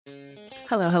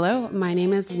Hello, hello. My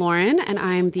name is Lauren, and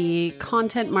I'm the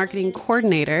content marketing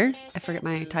coordinator. I forget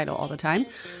my title all the time.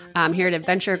 I'm here at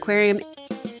Belcher Aquarium.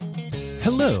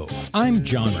 Hello, I'm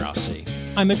John Rossi.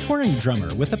 I'm a touring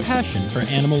drummer with a passion for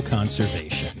animal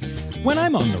conservation. When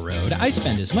I'm on the road, I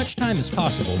spend as much time as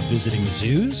possible visiting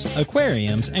zoos,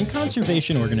 aquariums, and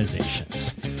conservation organizations.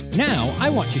 Now, I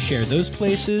want to share those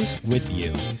places with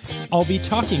you. I'll be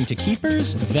talking to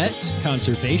keepers, vets,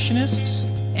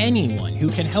 conservationists, anyone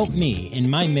who can help me in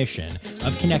my mission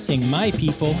of connecting my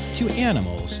people to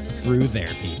animals through their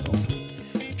people.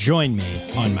 Join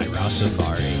me on my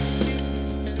Rossifari.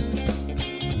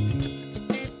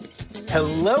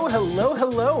 Hello, hello,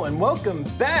 hello, and welcome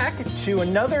back to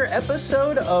another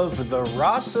episode of the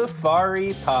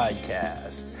Rossifari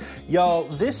podcast. Y'all,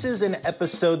 this is an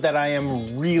episode that I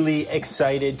am really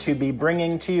excited to be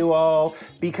bringing to you all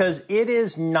because it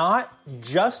is not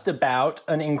just about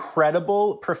an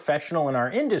incredible professional in our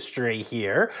industry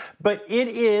here, but it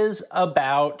is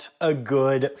about a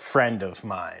good friend of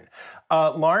mine.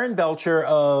 Lauren Belcher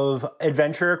of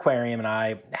Belcher Aquarium and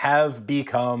I have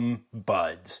become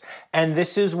buds. And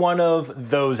this is one of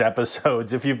those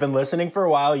episodes. If you've been listening for a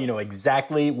while, you know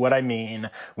exactly what I mean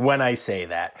when I say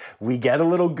that. We get a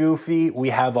little goofy.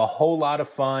 We have a whole lot of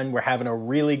fun. We're having a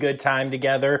really good time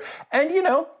together. And, you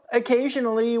know,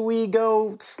 occasionally we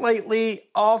go slightly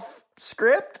off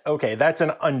script? Okay, that's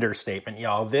an understatement,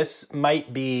 y'all. This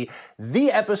might be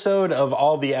the episode of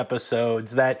all the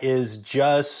episodes that is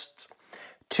just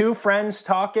two friends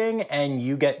talking, and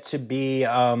you get to be,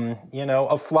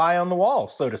 a fly on the wall,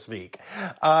 so to speak.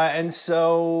 And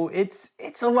so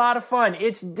it's a lot of fun.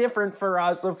 It's different for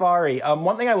Rossifari.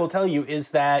 One thing I will tell you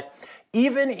is that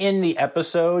even in the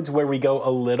episodes where we go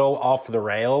a little off the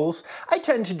rails, I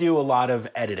tend to do a lot of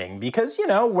editing because, you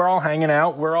know, we're all hanging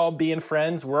out, we're all being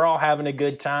friends, we're all having a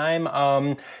good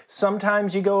time.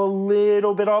 Sometimes you go a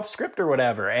little bit off script or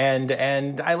whatever,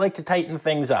 and I like to tighten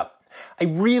things up. I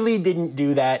really didn't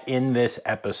do that in this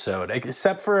episode,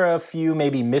 except for a few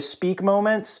maybe misspeak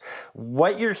moments.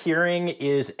 What you're hearing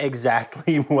is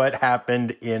exactly what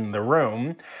happened in the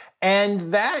room.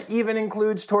 And that even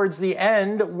includes towards the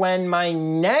end when my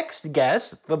next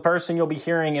guest, the person you'll be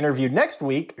hearing interviewed next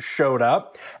week, showed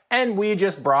up, and we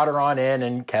just brought her on in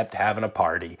and kept having a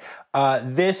party.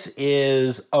 This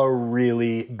is a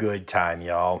really good time,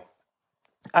 y'all.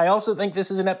 I also think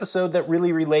this is an episode that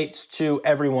really relates to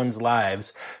everyone's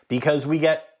lives because we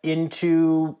get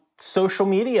into social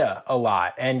media a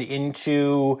lot and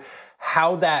into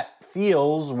how that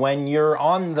feels when you're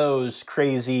on those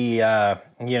crazy,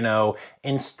 Insta,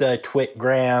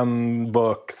 Twitgram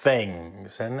book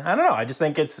things. And I don't know, I just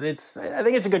think I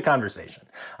think it's a good conversation.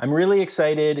 I'm really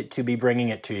excited to be bringing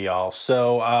it to y'all.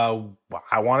 So,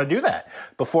 I want to do that.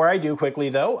 Before I do quickly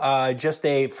though, just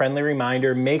a friendly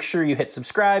reminder, make sure you hit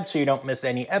subscribe so you don't miss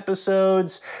any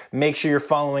episodes. Make sure you're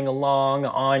following along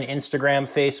on Instagram,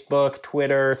 Facebook,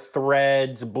 Twitter,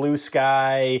 Threads, Blue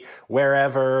Sky,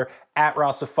 wherever, at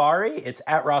Rossifari. It's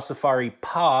at Rossifari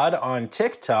Pod on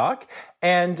TikTok.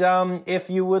 And if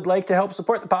you would like to help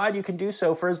support the pod, you can do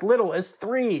so for as little as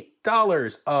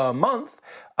 $3 a month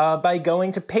by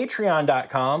going to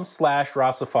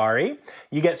patreon.com/Rossifari.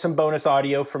 You get some bonus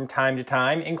audio from time to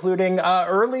time, including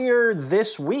earlier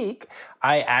this week,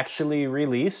 I actually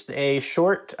released a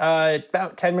short,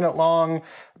 about 10-minute long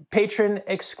patron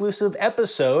exclusive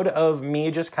episode of me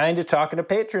just kind of talking to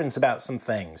patrons about some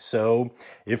things. So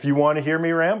if you want to hear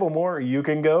me ramble more, you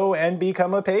can go and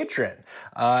become a patron.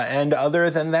 And other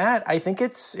than that, I think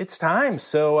it's time.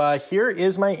 So here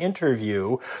is my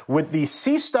interview with the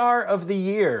Sea Star of the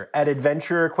Year at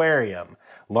Belcher Aquarium,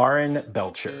 Lauren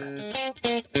Belcher.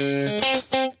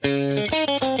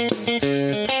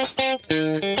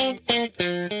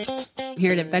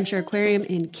 Here at Belcher Aquarium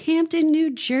in Camden,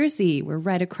 New Jersey. We're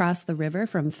right across the river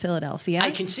from Philadelphia.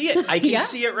 I can see it. I can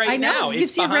see it right now. You can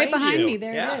see it right behind me.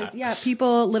 There it is. Yeah,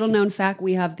 people, little known fact,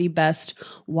 we have the best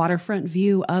waterfront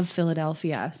view of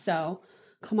Philadelphia. So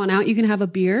come on out. You can have a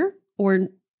beer or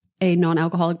a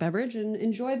non-alcoholic beverage and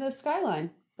enjoy the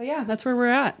skyline. But yeah, that's where we're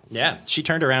at. Yeah, she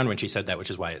turned around when she said that,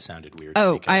 which is why it sounded weird.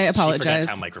 Oh, I apologize. She forgets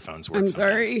how microphones work. I'm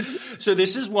sorry. So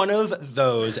this is one of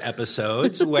those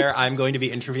episodes where I'm going to be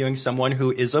interviewing someone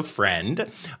who is a friend,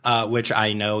 which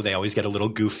I know they always get a little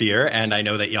goofier, and I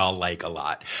know that y'all like a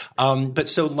lot. But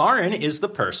so Lauren is the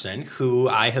person who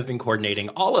I have been coordinating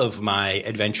all of my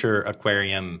Belcher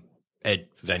Aquarium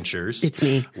adventures it's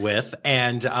me with,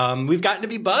 and we've gotten to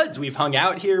be buds. We've hung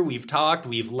out here, we've talked,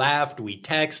 we've laughed, we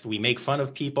text, we make fun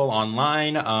of people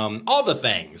online, all the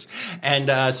things.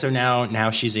 And so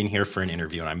now she's in here for an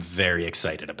interview, and I'm very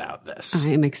excited about this. I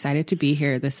am excited to be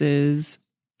here. This is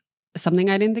something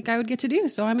I didn't think I would get to do.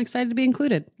 So I'm excited to be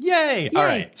included. Yay. All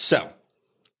right. So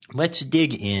let's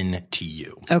dig in to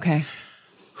you. Okay.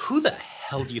 Who the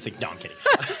hell do you think? No, I'm kidding.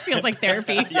 This feels like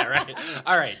therapy. Yeah, right.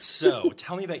 All right. So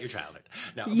tell me about your childhood.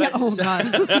 No, yeah. Oh, God.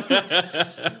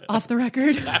 Off the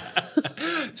record.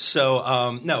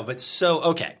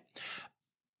 Okay.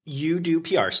 You do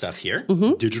PR stuff here,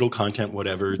 digital content,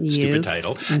 whatever, stupid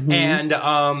title. And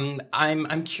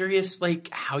I'm curious,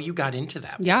 like, how you got into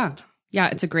that. Yeah. Yeah,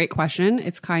 it's a great question.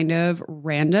 It's kind of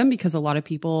random because a lot of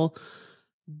people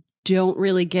don't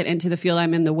really get into the field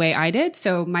I'm in the way I did.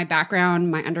 So my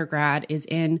background, my undergrad is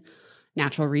in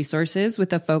natural resources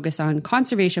with a focus on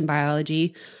conservation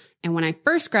biology. And when I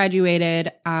first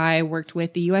graduated, I worked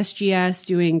with the USGS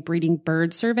doing breeding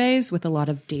bird surveys with a lot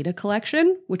of data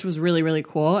collection, which was really, really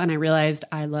cool. And I realized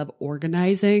I love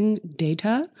organizing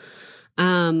data.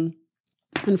 And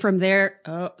from there,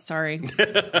 oh, sorry,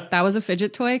 that was a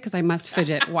fidget toy because I must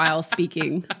fidget while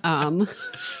speaking.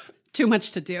 Too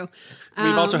much to do.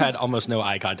 We've also had almost no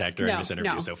eye contact during this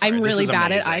interview so far. I'm really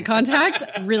bad at eye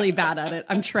contact. Really bad at it.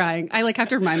 I'm trying. I have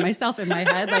to remind myself in my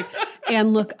head,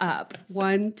 and look up.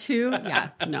 1, 2.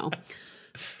 Yeah, no.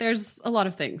 There's a lot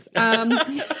of things. But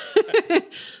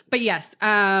yes,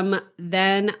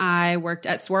 then I worked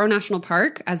at Saguaro National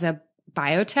Park as a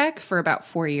biotech for about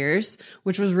 4 years,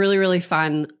 which was really, really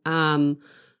fun.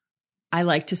 I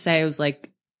like to say it was like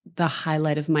the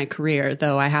highlight of my career,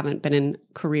 though I haven't been in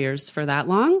careers for that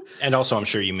long. And also, I'm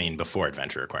sure you mean before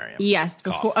Adventure Aquarium. Yes,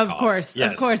 before, of course.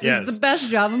 Yes, this is the best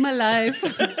job of my life.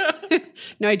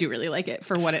 No, I do really like it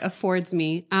for what it affords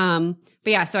me. But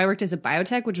yeah, so I worked as a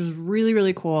biotech, which was really,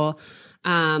 really cool.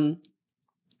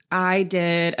 I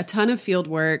did a ton of field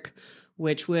work,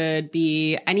 which would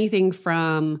be anything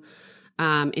from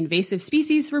invasive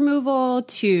species removal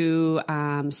to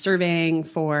surveying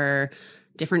for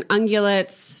different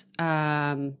ungulates,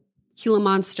 Gila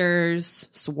monsters,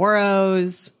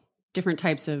 saguaros, different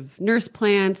types of nurse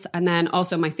plants. And then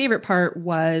also my favorite part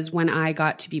was when I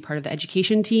got to be part of the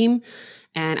education team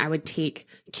and I would take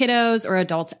kiddos or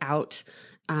adults out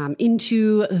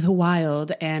into the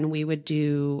wild and we would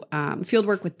do field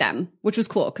work with them, which was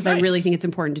cool because I really think it's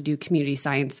important to do community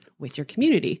science with your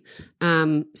community.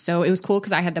 So it was cool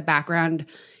because I had the background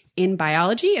in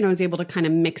biology and I was able to kind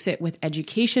of mix it with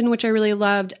education, which I really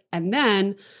loved. And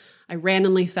then I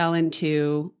randomly fell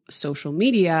into social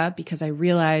media because I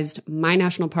realized my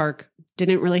national park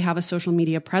didn't really have a social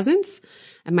media presence.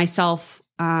 And myself,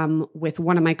 with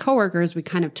one of my coworkers, we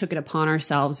kind of took it upon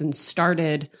ourselves and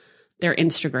started their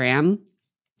Instagram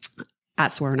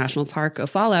at Saguaro National Park. Go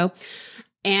follow.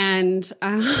 And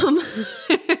started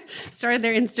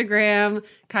their Instagram,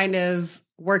 kind of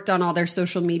worked on all their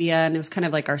social media, and it was kind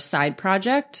of like our side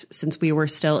project since we were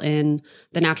still in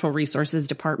the natural resources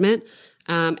department.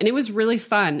 And it was really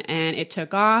fun and it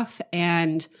took off.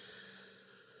 And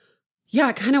yeah,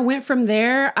 it kind of went from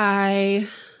there.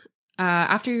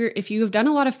 If you've done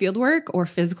a lot of field work or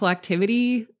physical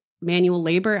activity, manual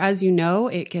labor, as you know,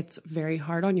 it gets very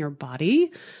hard on your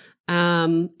body.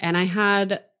 And I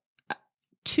had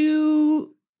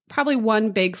probably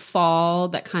one big fall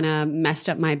that kind of messed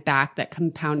up my back that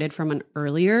compounded from an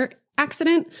earlier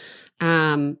accident.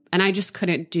 And I just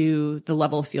couldn't do the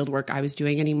level of field work I was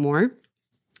doing anymore.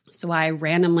 So I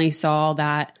randomly saw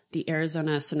that the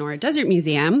Arizona Sonora Desert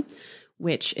Museum,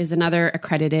 which is another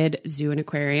accredited zoo and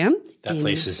aquarium. That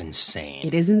place is insane.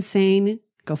 It is insane.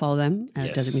 Go follow them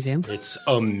at Desert Museum. It's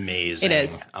amazing. It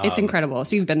is. It's incredible.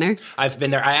 So you've been there? I've been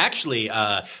there. I actually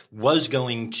was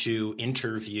going to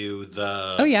interview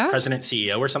the president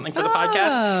CEO or something for the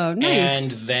podcast. Oh, nice.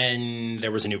 And then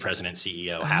there was a new president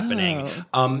CEO happening.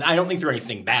 I don't think there was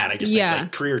anything bad. I just think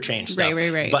like career change stuff.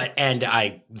 Right. But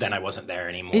I wasn't there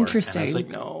anymore. Interesting. And I was like,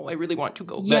 no, I really want to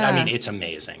go. Yeah. But I mean, it's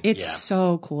amazing. It's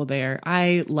so cool there.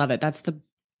 I love it. That's the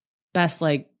best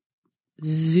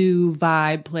zoo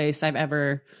vibe place I've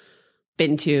ever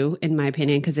been to, in my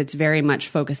opinion, because it's very much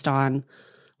focused on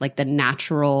the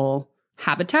natural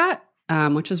habitat,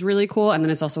 which is really cool. And then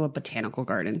it's also a botanical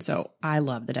garden. So I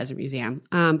love the Desert Museum.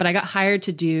 But I got hired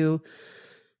to do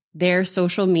their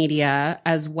social media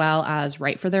as well as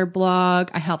write for their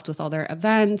blog. I helped with all their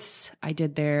events. I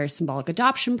did their symbolic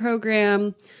adoption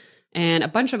program and a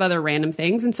bunch of other random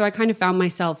things. And so I kind of found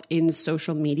myself in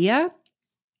social media.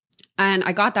 And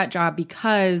I got that job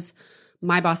because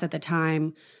my boss at the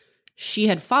time, she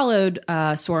had followed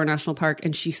Saguaro National Park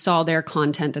and she saw their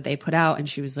content that they put out. And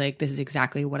she was like, this is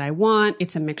exactly what I want.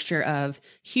 It's a mixture of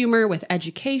humor with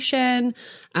education,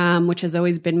 which has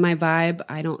always been my vibe.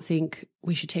 I don't think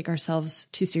we should take ourselves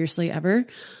too seriously ever.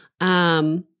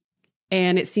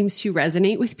 and it seems to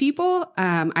resonate with people.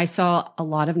 I saw a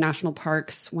lot of national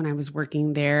parks when I was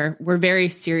working there. We're very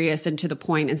serious and to the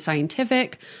point and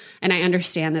scientific, and I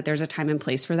understand that there's a time and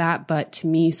place for that. But to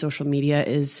me, social media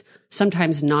is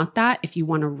sometimes not that if you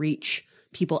want to reach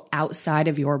people outside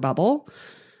of your bubble.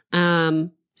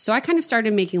 So I kind of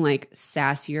started making like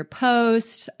sassier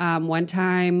posts. One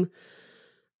time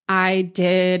I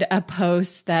did a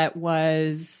post that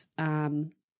was,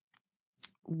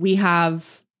 we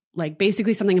have like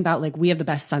basically something about like, we have the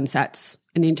best sunsets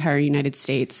in the entire United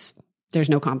States. There's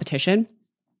no competition.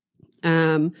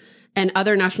 And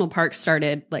other national parks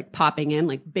started like popping in,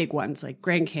 like big ones like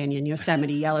Grand Canyon,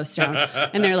 Yosemite, Yellowstone.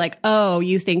 And they're like, oh,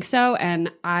 you think so? And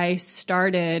I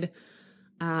started,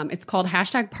 it's called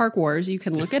 #Park Wars. You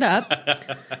can look it up.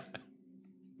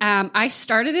 I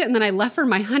started it and then I left for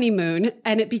my honeymoon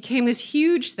and it became this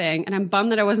huge thing. And I'm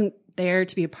bummed that I wasn't there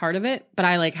to be a part of it, but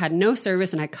I like had no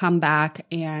service and I come back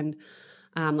and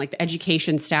like the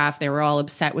education staff, they were all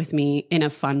upset with me in a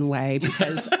fun way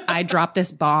because I dropped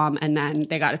this bomb and then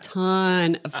they got a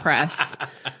ton of press.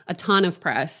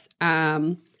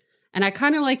 And I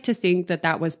kind of like to think that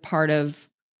that was part of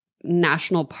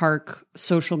national park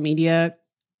social media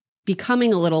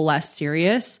becoming a little less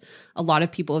serious. A lot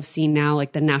of people have seen now,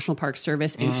 like the National Park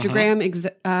Service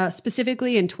Instagram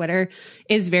specifically, and Twitter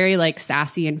is very like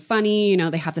sassy and funny. You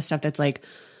know, they have the stuff that's like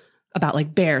about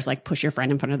like bears, like push your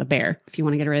friend in front of the bear if you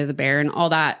want to get rid of the bear and all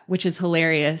that, which is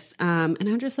hilarious. And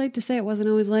I'd just like to say it wasn't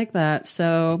always like that.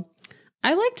 So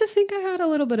I like to think I had a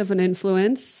little bit of an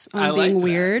influence on being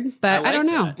weird, but I don't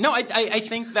know. That. No, I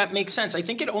think that makes sense. I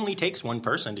think it only takes one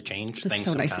person to change things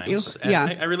so sometimes. Nice of you.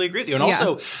 Yeah. I really agree with you. And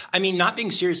also, I mean, not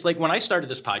being serious, like when I started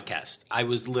this podcast, I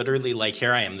was literally like,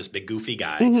 here I am, this big goofy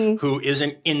guy who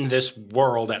isn't in this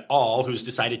world at all, who's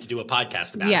decided to do a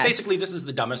podcast about it. Basically, this is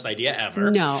the dumbest idea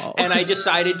ever. No. And I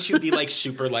decided to be like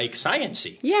super like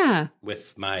science-y. Yeah.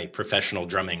 With my professional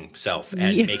drumming self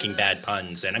and making bad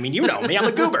puns. And I mean, you know me, I'm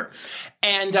a goober.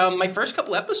 And my first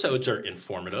couple episodes are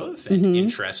informative and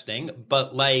interesting,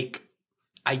 but like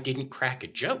I didn't crack a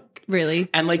joke. Really?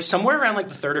 And like somewhere around like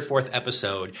the third or fourth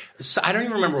episode, I don't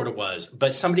even remember what it was,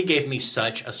 but somebody gave me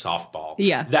such a softball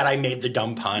that I made the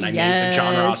dumb pun. I made the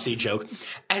John Rossi joke.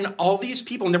 And all these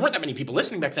people, and there weren't that many people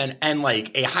listening back then, and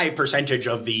like a high percentage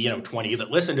of the, 20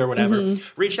 that listened or whatever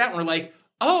reached out and were like,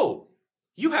 oh,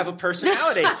 you have a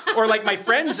personality. Or like my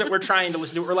friends that were trying to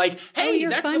listen to it were like, hey,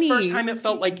 that's funny. the first time it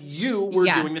felt like you were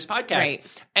doing this podcast.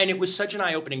 Right. And it was such an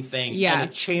eye-opening thing. Yeah. And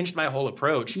it changed my whole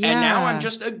approach. Yeah. And now I'm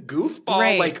just a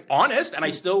goofball, like honest, and I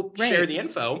still share the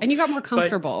info. And you got more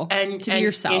comfortable to be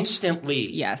yourself.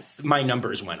 Instantly, my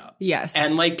numbers went up. Yes.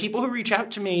 And like people who reach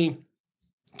out to me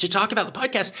to talk about the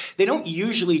podcast, they don't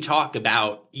usually talk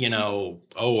about,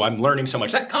 oh, I'm learning so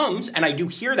much. That comes, and I do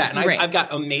hear that. And I've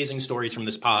got amazing stories from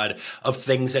this pod of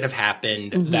things that have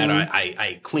happened that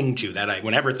I cling to, that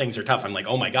whenever things are tough, I'm like,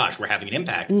 oh my gosh, we're having an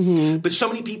impact. But so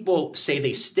many people say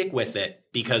they stick with it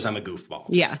because I'm a goofball.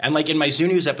 Yeah. And like in my Zoo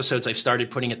News episodes, I've started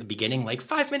putting at the beginning like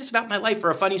 5 minutes about my life or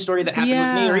a funny story that happened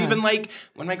with me, or even like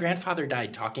when my grandfather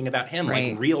died, talking about him,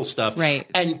 like real stuff. Right.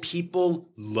 And people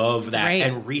love that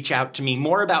and reach out to me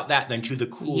more about that than to the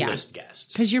coolest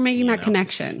guests. Because you're making that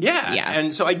connection. Yeah.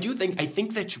 And so I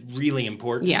think that's really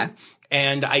important. Yeah.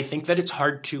 And I think that it's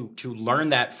hard to learn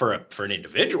that for an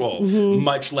individual,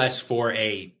 much less for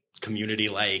a community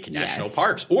like national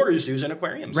parks or zoos and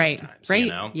aquariums sometimes.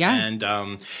 Yeah.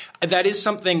 And that is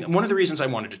something, one of the reasons I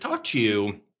wanted to talk to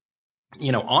you,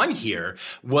 on here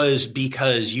was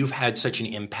because you've had such an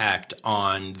impact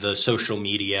on the social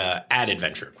media at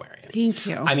Adventure Aquarium. Thank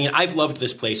you. I mean, I've loved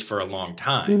this place for a long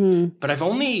time, but I've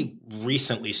only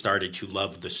recently started to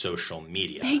love the social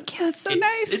media. Thank you. That's so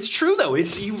nice. It's true, though.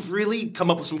 You really come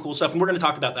up with some cool stuff, and we're going to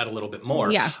talk about that a little bit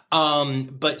more. Yeah.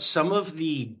 But some of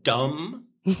the dumb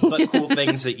but cool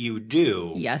things that you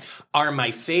do are my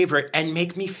favorite and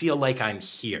make me feel like I'm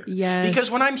here. Yes.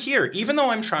 Because when I'm here, even though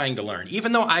I'm trying to learn,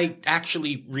 even though I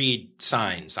actually read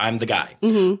signs, I'm the guy.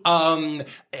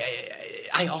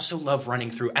 I also love running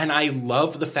through, and I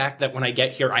love the fact that when I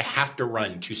get here, I have to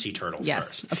run to see turtles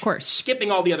first. Of course.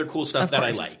 Skipping all the other cool stuff that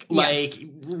I like. Like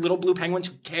little blue penguins,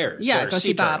 who cares? Yeah, go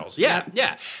sea turtles.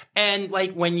 Yeah. And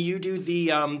like when you do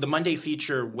the Monday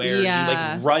feature where you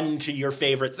like run to your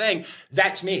favorite thing,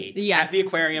 that's me at the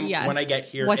aquarium when I get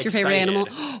here. What's your favorite animal?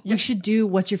 We should do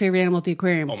what's your favorite animal at the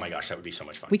aquarium. Oh my gosh, that would be so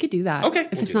much fun. We could do that. Okay.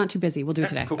 If it's not too busy, we'll do it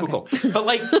today. Cool. But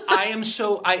like I am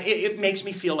it makes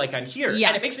me feel like I'm here. Yeah.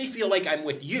 And it makes me feel like I'm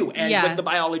with you and with the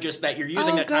biologist that you're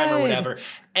using that time or whatever.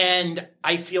 And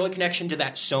I feel a connection to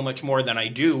that so much more than I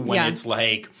do when it's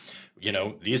like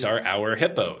these are our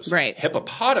hippos. Right.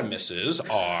 Hippopotamuses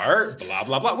are blah,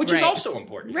 blah, blah, which is also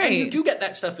important. Right. And you do get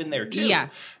that stuff in there too. Yeah.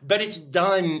 But it's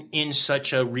done in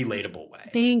such a relatable way.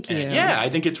 Thank you. And yeah, I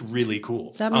think it's really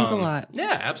cool. That means a lot.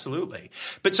 Yeah, absolutely.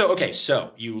 But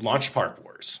so you launched Park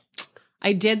Wars.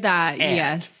 I did that, And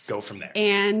yes. go from there.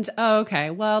 And,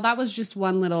 okay, well, that was just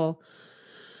one little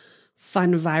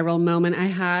fun viral moment I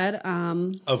had.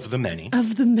 Of the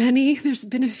many. There's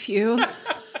been a few.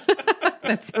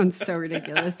 That sounds so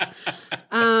ridiculous.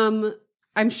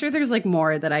 I'm sure there's like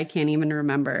more that I can't even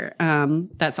remember.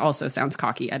 That also sounds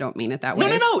cocky. I don't mean it that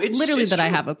way. No. It's literally that true. I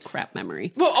have a crap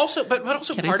memory. Well, also, but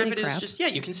also Can part I of say it crap? is just,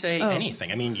 you can say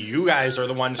anything. I mean, you guys are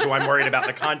the ones who I'm worried about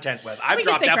the content with. I've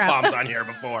dropped F-bombs on here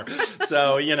before.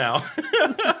 So,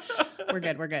 We're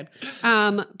good.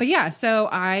 But yeah, so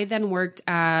I then worked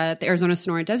at the Arizona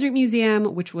Sonora Desert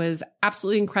Museum, which was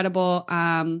absolutely incredible.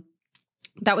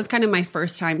 That was kind of my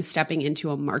first time stepping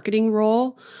into a marketing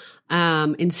role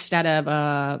instead of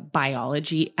a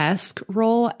biology-esque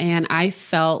role. And I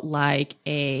felt like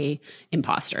a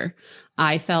imposter.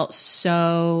 I felt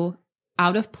so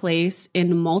out of place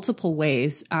in multiple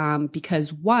ways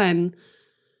because one,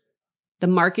 the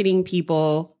marketing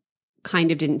people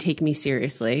kind of didn't take me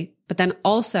seriously. But then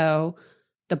also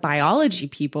the biology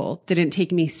people didn't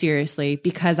take me seriously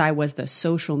because I was the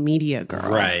social media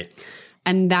girl. Right.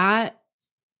 And that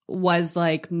was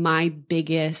like my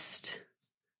biggest,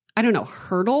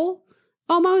 hurdle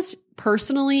almost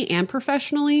personally and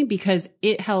professionally, because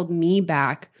it held me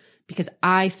back because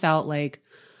I felt like,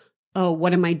 oh,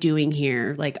 what am I doing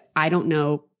here? Like, I don't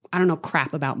know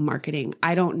crap about marketing.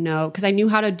 I don't know, because I knew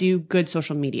how to do good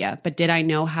social media, but did I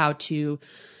know how to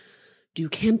do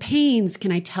campaigns?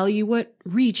 Can I tell you what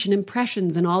reach and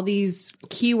impressions and all these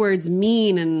keywords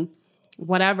mean and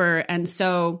whatever? And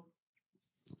so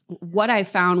what I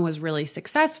found was really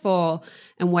successful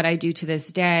and what I do to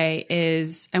this day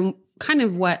is, and kind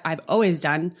of what I've always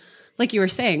done, like you were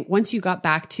saying, once you got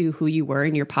back to who you were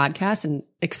in your podcast and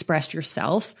expressed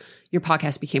yourself, your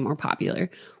podcast became more popular.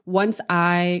 Once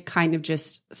I kind of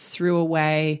just threw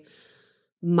away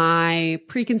my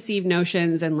preconceived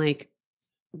notions and like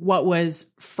what was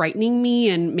frightening me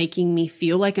and making me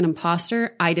feel like an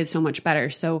imposter, I did so much better.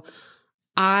 So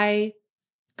I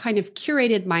kind of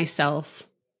curated myself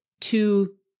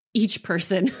to each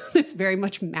person that's very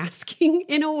much masking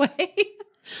in a way.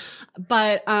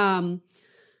 But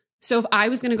so if I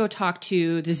was going to go talk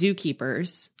to the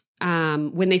zookeepers,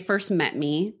 when they first met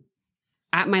me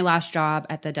at my last job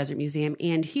at the Desert Museum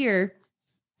and here,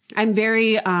 I'm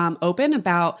very open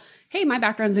about, hey, my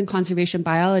background's in conservation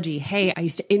biology. Hey, I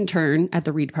used to intern at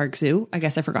the Reed Park Zoo. I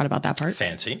guess I forgot about that part.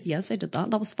 Fancy. Yes, I did that.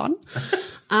 That was fun.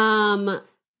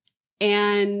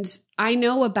 And I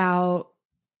know about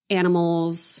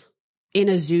animals in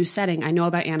a zoo setting. I know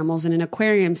about animals in an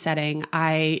aquarium setting.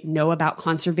 I know about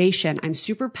conservation. I'm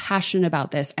super passionate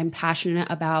about this. I'm passionate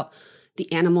about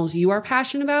the animals you are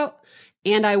passionate about.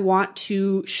 And I want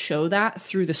to show that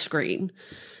through the screen,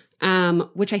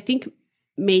 which I think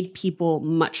made people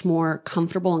much more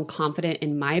comfortable and confident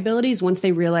in my abilities once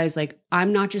they realize, like,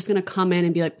 I'm not just going to come in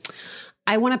and be like,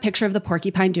 I want a picture of the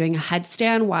porcupine doing a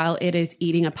headstand while it is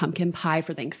eating a pumpkin pie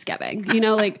for Thanksgiving.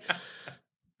 Like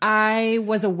I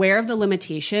was aware of the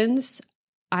limitations.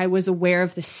 I was aware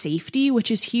of the safety,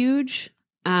 which is huge.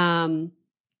 And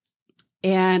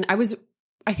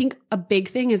I think a big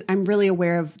thing is I'm really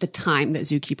aware of the time that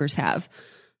zookeepers have.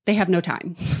 They have no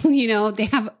time. They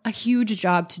have a huge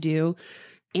job to do.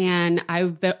 And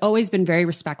I've always been very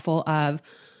respectful of,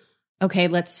 okay,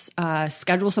 let's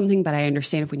schedule something, but I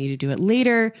understand if we need to do it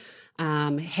later.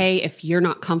 Hey, if you're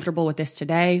not comfortable with this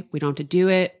today, we don't have to do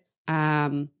it.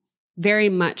 Very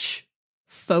much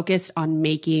focused on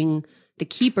making the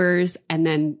keepers and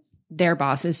then their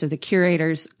bosses, so the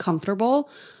curators, comfortable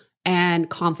and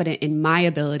confident in my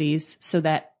abilities so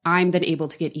that I'm then able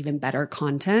to get even better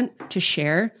content to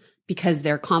share because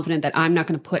they're confident that I'm not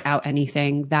going to put out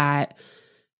anything that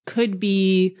could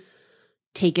be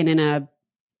taken in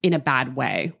a bad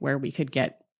way where we could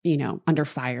get, under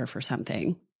fire for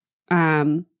something.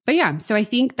 But yeah, so I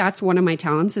think that's one of my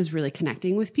talents is really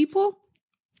connecting with people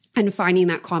and finding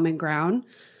that common ground.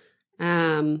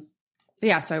 So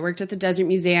I worked at the Desert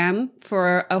Museum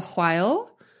for a while.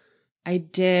 I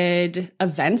did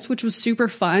events, which was super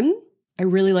fun. I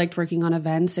really liked working on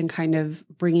events and kind of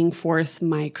bringing forth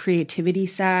my creativity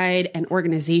side and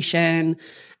organization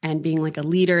and being like a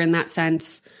leader in that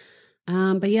sense.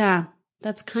 But yeah,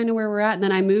 that's kind of where we're at. And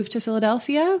then I moved to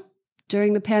Philadelphia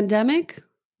during the pandemic.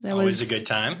 That Always was a good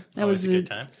time. That Always was a good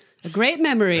time. A great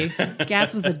memory.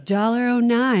 Gas was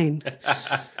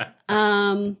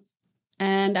 $1.09.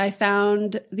 and I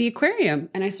found the aquarium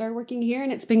and I started working here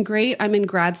and it's been great. I'm in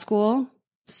grad school,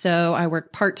 so I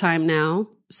work part-time now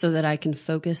so that I can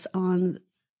focus on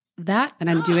that. And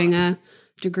I'm doing a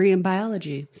degree in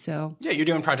biology. So yeah, you're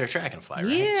doing Project Dragonfly,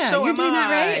 right? Yeah, so you're doing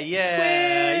that right. Yeah,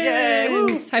 Twins. yay!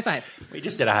 Woo. High five. We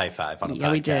just did a high five on a podcast.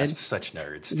 Yeah, we did. Such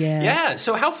nerds. Yeah.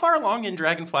 So how far along in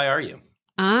Dragonfly are you?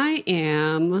 I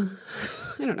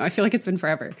don't know. I feel like it's been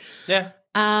forever. Yeah.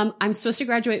 I'm supposed to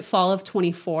graduate fall of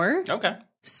 24. Okay.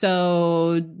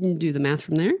 So do the math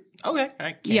from there. Okay.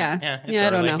 Yeah. I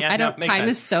don't know. Yeah, I don't. Time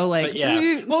is so like.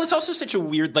 Yeah. Well, it's also such a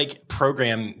weird like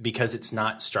program because it's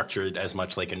not structured as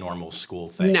much like a normal school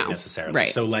thing necessarily. Right.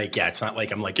 So like, yeah, it's not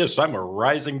like I'm like, yes, I'm a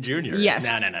rising junior. Yes.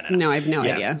 No. No, I have no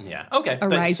idea. Yeah. Okay. A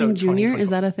rising junior,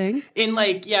 is that a thing? In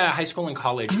like high school and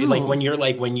college, like when you're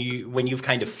like when you've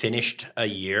kind of finished a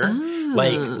year,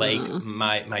 like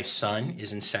my son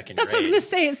is in second grade. That's what I was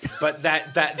gonna say. But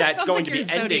that's going to be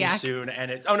ending soon,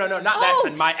 and it's not that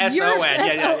son, my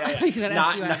SON. Yeah.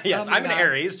 Yes, I'm an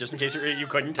Aries, just in case you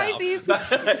couldn't tell.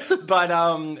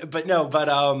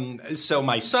 So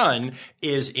my son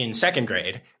is in second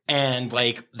grade, and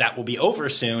like that will be over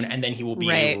soon, and then he will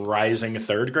be a rising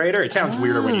third grader. It sounds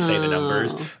weirder when you say the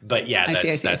numbers, but yeah,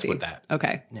 that's what that.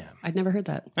 Okay, yeah, I'd never heard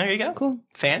that. There you go. Cool,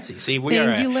 fancy. See, we are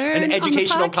an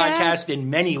educational podcast in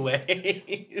many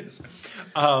ways.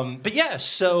 But yeah,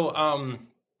 so.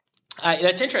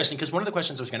 That's interesting because one of the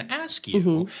questions I was going to ask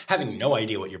you, having no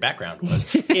idea what your background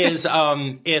was, is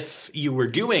if you were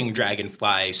doing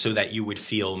Dragonfly so that you would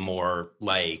feel more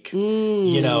like,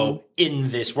 in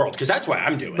this world. Because that's what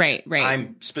I'm doing. Right.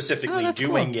 I'm specifically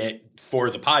doing it for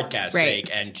the podcast's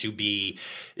sake and to be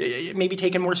maybe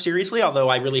taken more seriously, although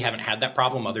I really haven't had that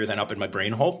problem other than up in my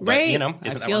brain hole. But, isn't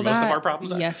that where most of our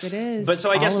problems are? Yes, it is. But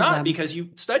so I guess not because you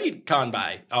studied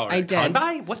Conbi. I did.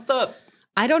 Conbi? What the...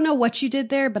 I don't know what you did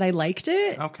there, but I liked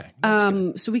it. Okay.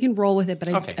 So we can roll with it, but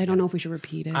I don't know if we should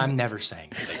repeat it. I'm never saying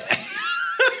anything.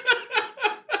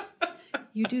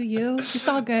 You do you. It's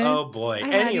all good. Oh, boy.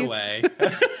 Anyway.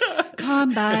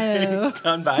 Conbio.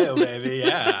 Conbio, baby.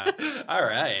 Yeah. All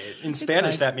right. In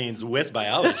Spanish, that means with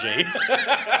biology.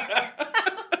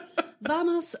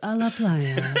 Vamos a la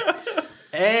playa.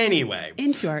 Anyway,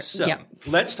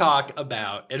 let's talk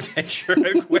about Adventure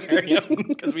Aquarium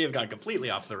because we have gone completely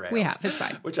off the rails. We have, it's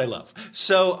fine. Which I love.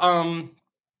 So,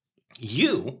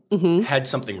 you had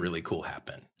something really cool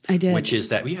happen. I did. Which is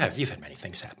that you've had many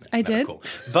things happen. I did. Cool.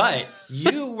 But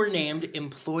you were named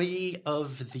Employee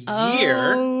of the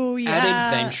Year at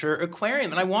Adventure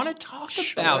Aquarium. And I want to talk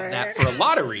about that for a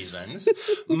lot of reasons.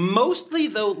 Mostly,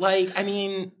 though,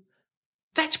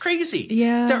 that's crazy.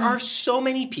 Yeah. There are so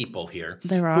many people here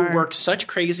who work such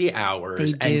crazy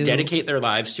hours and dedicate their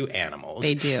lives to animals.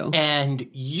 They do. And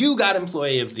you got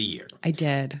Employee of the Year. I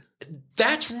did.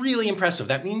 That's really impressive.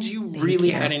 That means you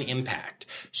really had an impact.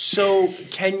 So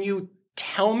can you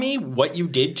tell me what you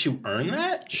did to earn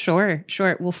that? Sure.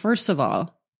 Well, first of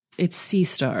all, it's Sea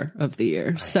Star of the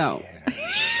Year. So...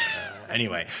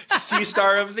 Anyway, Sea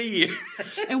Star of the Year.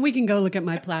 And we can go look at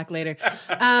my plaque later.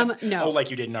 No. Oh,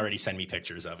 like you didn't already send me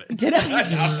pictures of it. Did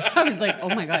I? I was like, oh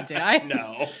my God, did I?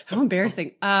 No. How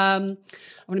embarrassing. I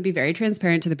want to be very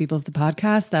transparent to the people of the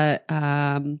podcast that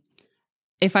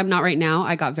if I'm not right now,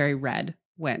 I got very red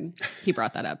when he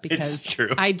brought that up because it's true.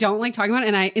 I don't like talking about it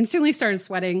and I instantly started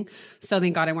sweating. So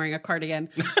thank God I'm wearing a cardigan.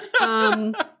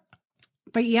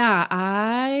 But yeah,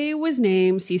 I was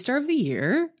named Sea Star of the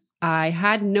Year. I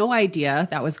had no idea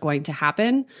that was going to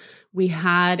happen. We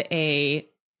had a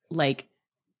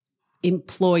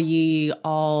employee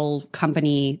all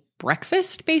company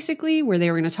breakfast basically where they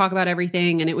were going to talk about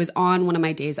everything. And it was on one of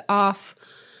my days off.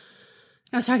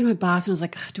 And I was talking to my boss and I was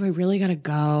like, do I really got to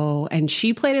go? And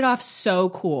she played it off so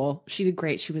cool. She did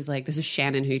great. She was like, this is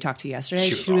Shannon who you talked to yesterday.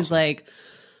 She was like,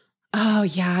 oh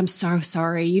yeah, I'm so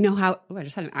sorry. You know how, I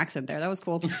just had an accent there. That was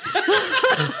cool.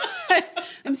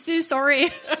 I'm so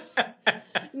sorry.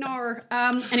 No.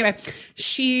 Anyway,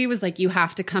 she was like, you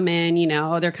have to come in,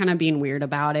 they're kind of being weird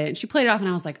about it. And she played it off and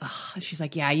I was like, oh, she's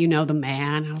like, yeah, the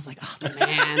man. And I was like, oh, the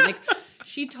man.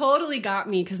 She totally got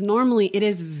me because normally it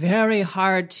is very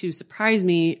hard to surprise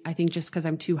me. I think just because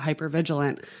I'm too hyper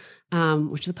vigilant,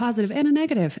 which is a positive and a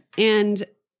negative. And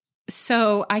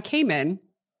so I came in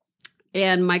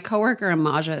and my coworker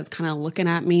Amaja is kind of looking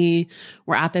at me.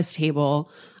 We're at this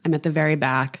table. I'm at the very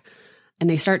back. And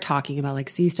they start talking about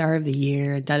Sea Star of the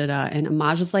Year, da-da-da. And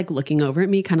Amaja's looking over at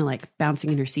me, kind of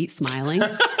bouncing in her seat, smiling.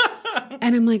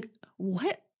 And I'm like,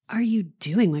 what are you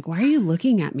doing? Why are you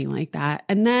looking at me like that?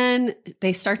 And then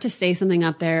they start to say something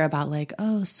up there about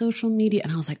social media.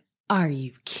 And I was like, are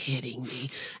you kidding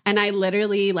me? And I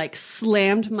literally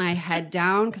slammed my head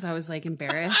down because I was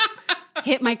embarrassed.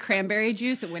 hit my cranberry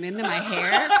juice. It went into my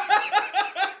hair.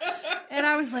 And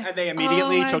I was like, and they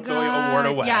immediately took the award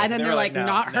away. Yeah, and then they're like, no,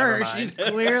 not her. mind. She's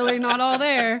clearly not all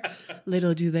there.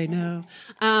 Little do they know.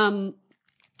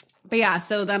 But yeah,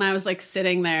 so then I was like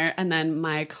sitting there, and then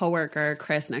my coworker,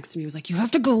 Chris, next to me was like, you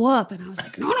have to go up. And I was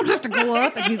like, no, I don't have to go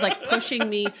up. And he's like pushing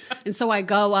me. And so I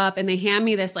go up, and they hand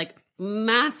me this like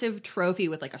massive trophy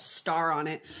with like a star on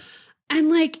it. And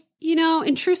like, you know,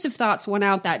 intrusive thoughts went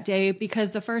out that day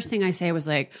because the first thing I say was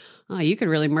like, oh, you could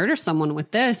really murder someone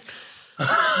with this.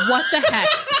 What the heck?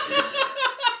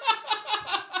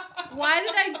 Why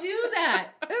did I do that?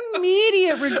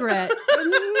 Immediate regret.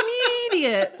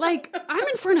 Immediate. Like, I'm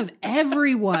in front of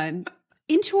everyone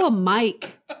into a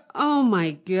mic. Oh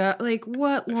my God. Like,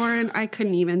 what, Lauren? I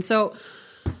couldn't even. So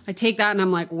I take that and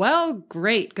I'm like, well,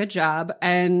 great. Good job.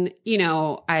 And, you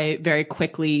know, I very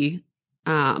quickly,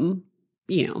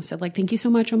 you know, said like, thank you so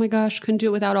much. Oh my gosh. Couldn't do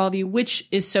it without all of you, which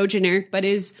is so generic, but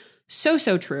is so,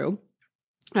 so true.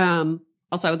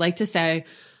 Also, I would like to say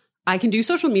I can do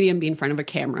social media and be in front of a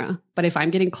camera, but if I'm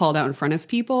getting called out in front of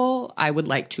people, I would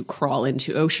like to crawl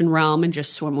into ocean realm and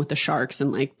just swim with the sharks.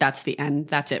 And like, that's the end.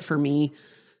 That's it for me,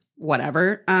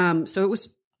 whatever. So it was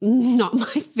not my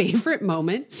favorite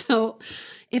moment. So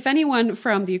if anyone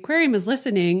from the aquarium is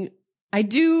listening, I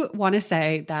do want to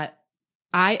say that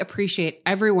I appreciate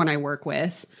everyone I work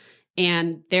with.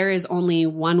 And there is only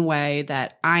one way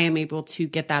that I am able to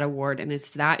get that award. And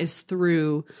that is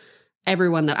through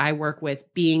everyone that I work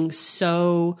with being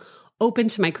so open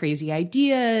to my crazy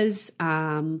ideas,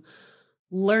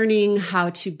 learning how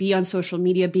to be on social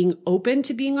media, being open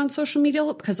to being on social media,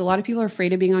 because a lot of people are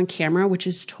afraid of being on camera, which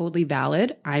is totally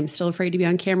valid. I'm still afraid to be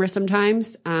on camera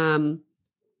sometimes.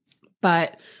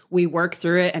 But we work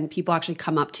through it, and people actually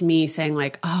come up to me saying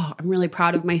like, oh, I'm really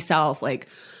proud of myself. Like,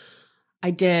 I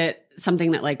did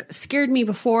something that like scared me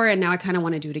before, and now I kind of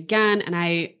want to do it again. And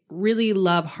I really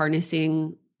love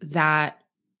harnessing that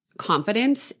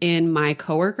confidence in my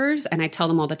coworkers. And I tell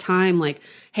them all the time, like,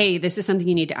 hey, this is something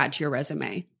you need to add to your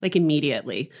resume, like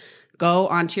immediately. Go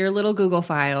onto your little Google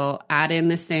file, add in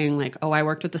this thing like, oh, I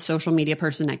worked with a social media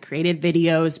person. I created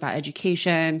videos about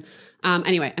education.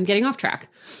 Anyway, I'm getting off track.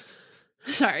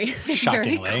 Sorry. It's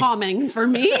very calming for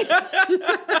me.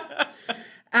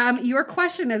 Your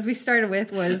question, as we started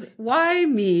with, was why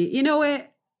me? You know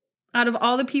what? Out of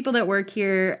all the people that work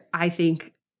here, I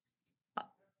think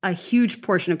a huge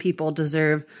portion of people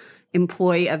deserve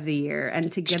Employee of the Year.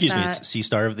 And to get it's Sea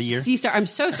Star of the Year. Sea Star. I'm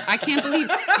so sorry. I can't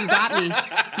believe you got me.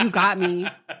 You got me.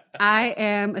 I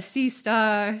am a sea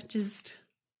star, just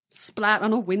splat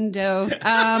on a window.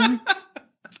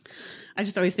 I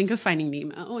just always think of Finding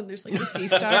Nemo, and there's like a sea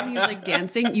star, and he's like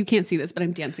dancing. You can't see this, but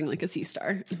I'm dancing like a sea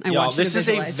star. Y'all, this is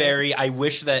a very, I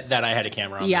wish that I had a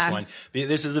camera on this one.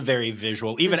 This is a very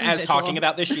visual. Even as visual. Talking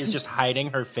about this, she is just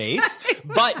hiding her face,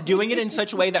 but doing it in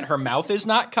such a way that her mouth is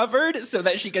not covered so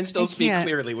that she can still speak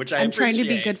clearly, which I'm trying to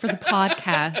be good for the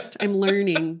podcast. I'm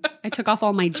learning. I took off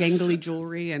all my jangly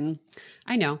jewelry, and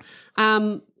I know.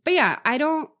 But yeah,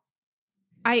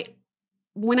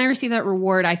 when I received that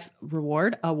award,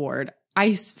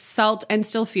 I felt and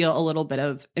still feel a little bit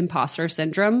of imposter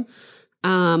syndrome.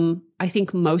 I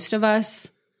think most of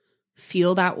us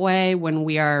feel that way when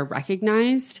we are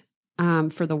recognized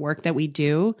for the work that we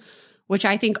do, which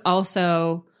I think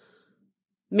also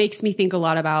makes me think a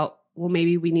lot about, well,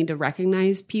 maybe we need to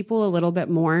recognize people a little bit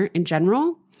more in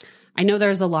general. I know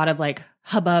there's a lot of like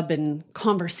hubbub and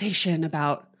conversation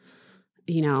about,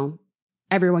 you know,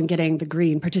 everyone getting the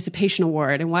Green Participation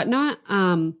Award and whatnot.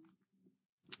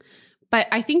 But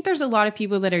I think there's a lot of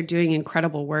people that are doing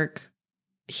incredible work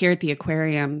here at the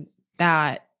aquarium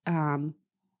that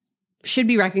should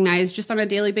be recognized just on a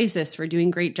daily basis for doing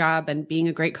a great job and being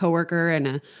a great coworker and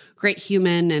a great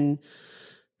human. And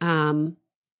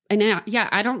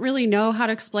I don't really know how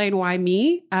to explain why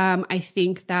me. I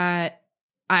think that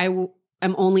I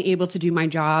am only able to do my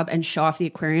job and show off the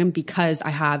aquarium because I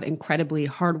have incredibly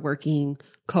hardworking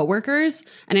coworkers.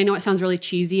 And I know it sounds really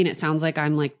cheesy and it sounds like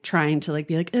I'm like trying to like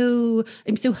be like, oh,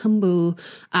 I'm so humble.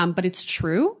 But it's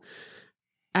true.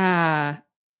 I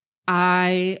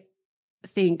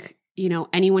think, you know,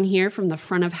 anyone here from the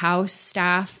front of house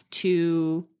staff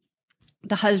to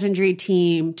the husbandry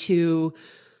team to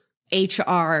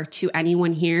HR to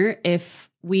anyone here, if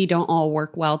we don't all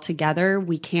work well together,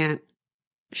 we can't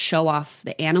show off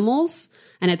the animals.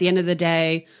 And at the end of the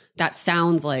day, that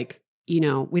sounds like, you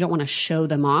know, we don't want to show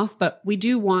them off, but we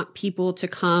do want people to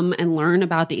come and learn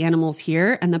about the animals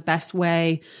here. And the best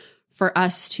way for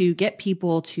us to get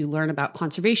people to learn about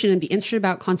conservation and be interested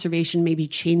about conservation, maybe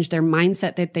change their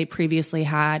mindset that they previously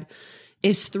had,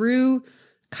 is through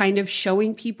kind of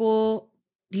showing people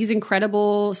these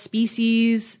incredible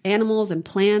species, animals, and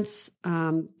plants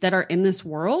that are in this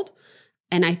world.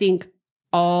 And I think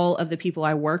all of the people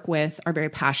I work with are very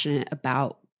passionate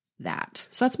about that.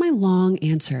 So that's my long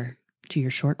answer to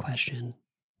your short question.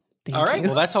 All right.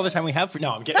 Well, that's all the time we have for.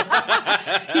 No, I'm kidding.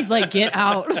 He's like, get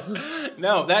out.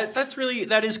 No,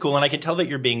 that is cool, and I can tell that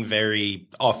you're being very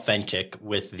authentic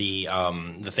with the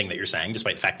thing that you're saying,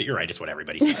 despite the fact that you're right. It's what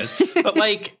everybody says, but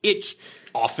like it's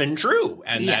often true,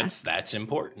 and that's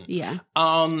important. Yeah.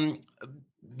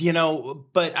 You know,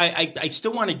 but I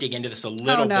still want to dig into this a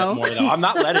little bit more, though. I'm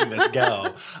not letting this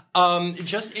go.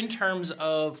 Just in terms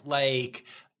of like.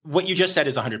 What you just said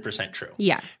is 100% true.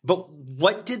 Yeah. But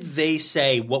what did they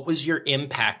say? What was your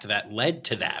impact that led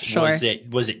to that? Sure.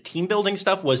 Was it team building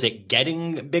stuff? Was it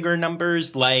getting bigger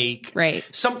numbers? Like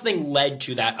something led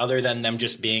to that other than them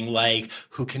just being like,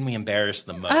 who can we embarrass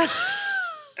the most?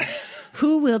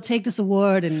 Who will take this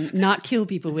award and not kill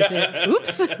people with it?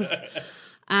 Oops.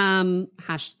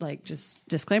 Just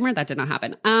disclaimer, that did not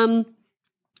happen.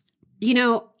 You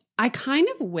know, I kind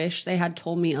of wish they had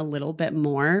told me a little bit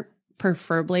more,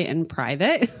 preferably in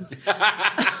private,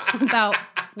 about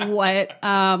what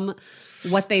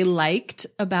they liked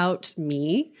about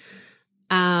me.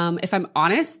 If I'm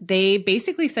honest, they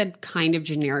basically said kind of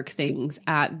generic things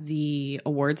at the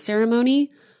awards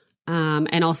ceremony.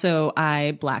 And also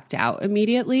I blacked out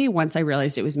immediately once I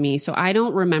realized it was me. So I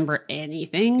don't remember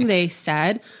anything they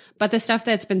said, but the stuff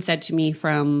that's been said to me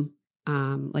from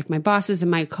like my bosses and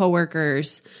my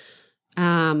coworkers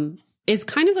is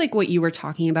kind of like what you were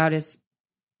talking about is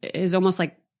almost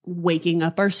like waking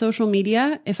up our social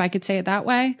media, if I could say it that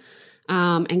way,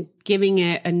 and giving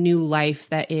it a new life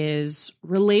that is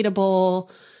relatable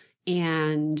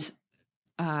and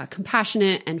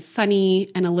compassionate and funny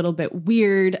and a little bit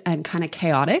weird and kind of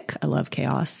chaotic. I love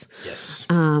chaos. Yes.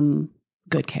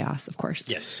 Good chaos, of course.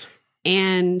 Yes.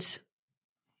 And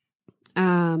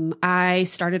I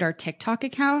started our TikTok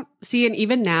account. See, and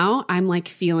even now I'm like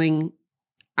feeling,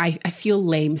 I feel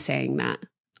lame saying that.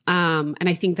 And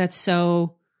I think that's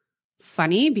so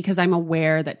funny because I'm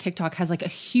aware that TikTok has like a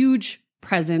huge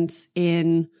presence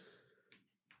in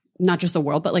not just the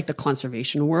world, but like the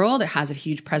conservation world. It has a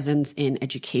huge presence in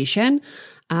education.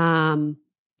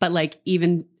 But like,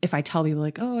 even if I tell people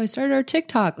like, oh, I started our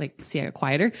TikTok, like, see, I got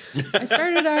quieter. I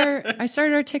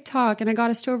started our TikTok and I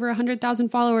got us to over 100,000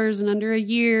 followers in under a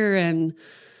year. And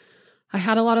I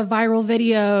had a lot of viral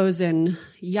videos and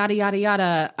yada, yada,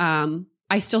 yada.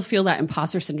 I still feel that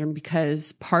imposter syndrome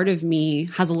because part of me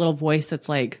has a little voice that's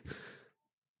like,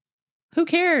 who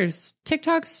cares?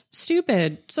 TikTok's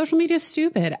stupid. Social media is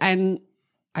stupid. And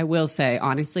I will say,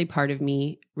 honestly, part of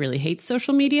me really hates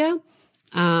social media.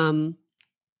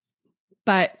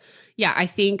 But yeah, I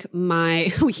think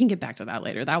we can get back to that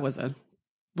later. That was a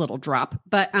little drop,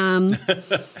 but, I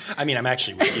mean, I'm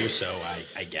actually with you, so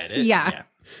I get it. Yeah.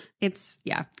 It's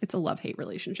a love-hate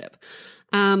relationship.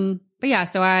 But yeah,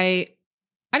 so I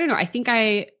don't know. I think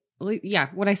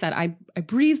what I said, I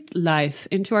breathed life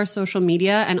into our social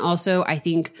media. And also I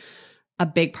think a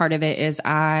big part of it is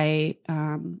I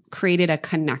created a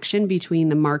connection between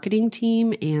the marketing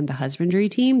team and the husbandry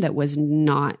team that was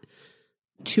not,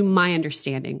 to my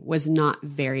understanding, was not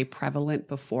very prevalent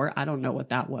before. I don't know what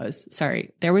that was.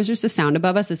 Sorry. There was just a sound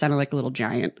above us that sounded like a little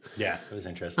giant. Yeah, it was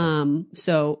interesting.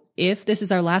 So if this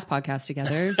is our last podcast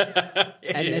together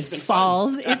and this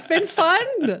falls, it's been fun.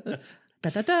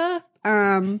 But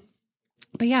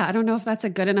yeah, I don't know if that's a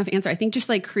good enough answer. I think just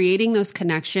like creating those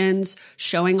connections,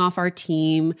 showing off our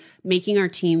team, making our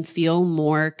team feel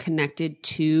more connected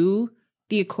to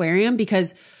the aquarium,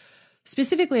 because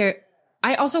specifically,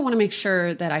 I also want to make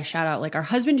sure that I shout out like our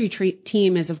husbandry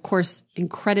team is, of course,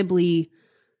 incredibly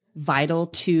vital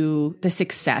to the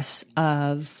success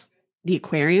of the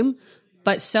aquarium,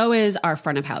 but so is our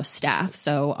front of house staff.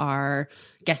 So our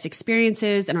guest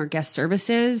experiences and our guest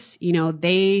services, you know,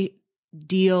 they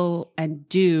deal and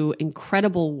do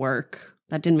incredible work.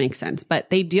 That didn't make sense,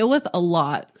 but they deal with a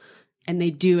lot and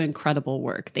they do incredible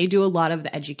work. They do a lot of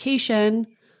the education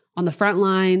on the front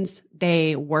lines.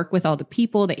 They work with all the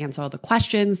people. They answer all the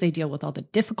questions. They deal with all the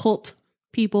difficult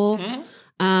people.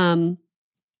 Mm-hmm.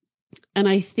 And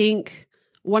I think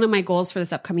one of my goals for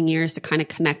this upcoming year is to kind of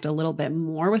connect a little bit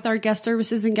more with our guest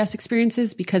services and guest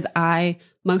experiences, because I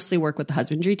mostly work with the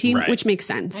husbandry team, right, which makes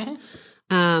sense.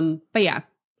 Mm-hmm. But yeah,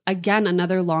 again,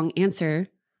 another long answer.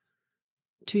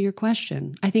 to your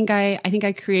question, I think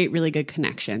I create really good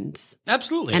connections.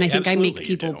 Absolutely. And I think I make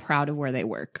people proud of where they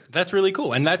work. That's really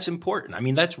cool. And that's important. I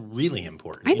mean, that's really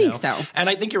important. I think so. And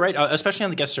I think you're right, especially on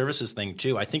the guest services thing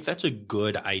too. I think that's a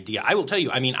good idea. I will tell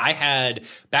you, I mean, I had,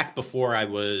 back before I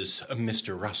was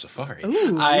Mr. Rossifari,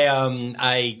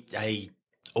 I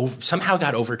somehow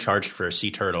got overcharged for a sea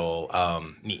turtle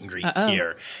meet and greet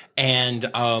here. And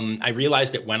I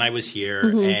realized it when I was here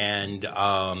and,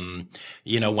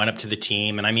 went up to the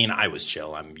team. And I mean, I was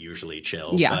chill. I'm usually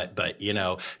chill. Yeah. But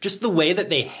just the way that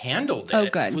they handled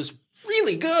it was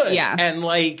really good. Yeah. And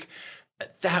like,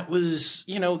 that was,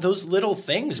 those little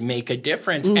things make a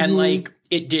difference. And like,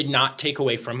 it did not take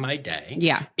away from my day.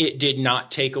 Yeah. It did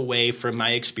not take away from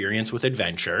my experience with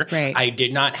adventure. Right. I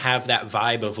did not have that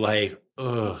vibe of like,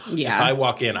 ugh, if I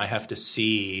walk in, I have to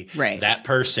see that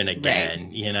person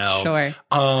again, Sure.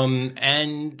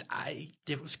 And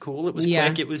it was cool. It was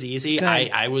quick. It was easy. Good.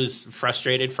 I was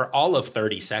frustrated for all of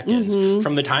 30 seconds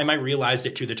from the time I realized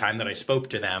it to the time that I spoke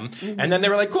to them. And then they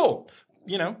were like, cool.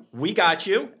 We got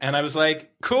you. And I was like,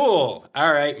 cool.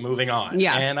 All right, moving on.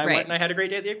 Yeah. And I went and I had a great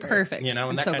day at the aquarium. Perfect. And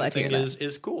I'm that so kind glad of to thing hear that.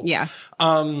 is cool. Yeah.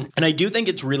 And I do think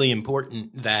it's really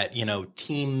important that,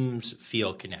 teams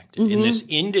feel connected. In this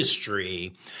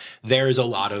industry, there's a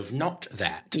lot of not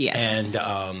that. Yes.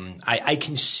 And I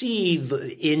can see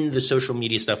in the social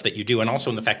media stuff that you do, and also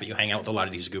in the fact that you hang out with a lot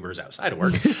of these goobers outside of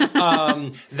work,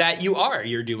 that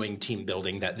you're doing team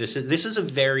building, that this is a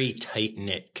very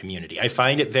tight-knit community. I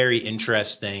find it very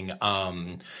interesting.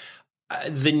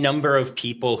 The number of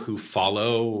people who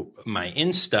follow my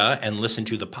Insta and listen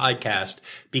to the podcast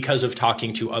because of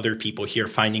talking to other people here,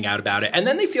 finding out about it. And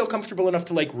then they feel comfortable enough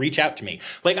to like reach out to me.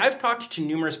 Like I've talked to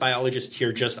numerous biologists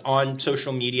here just on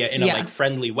social media in a like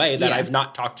friendly way that I've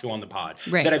not talked to on the pod,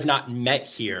 that I've not met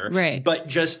here. Right. But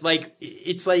just like,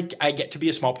 it's like I get to be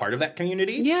a small part of that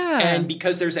community. Yeah. And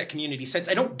because there's that community sense,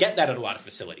 I don't get that at a lot of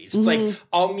facilities. It's like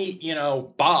I'll meet,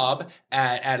 Bob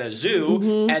at a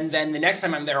zoo and then the next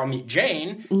time I'm there, I'll meet Jane.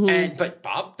 But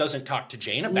Bob doesn't talk to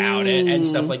Jane about it and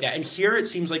stuff like that. And here it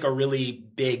seems like a really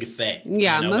big thing.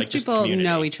 Yeah, most people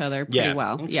know each other pretty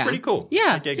well. It's pretty cool.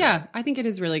 Yeah, I think it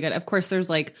is really good. Of course, there's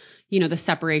like, the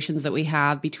separations that we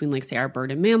have between like, say, our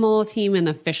bird and mammal team and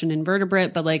the fish and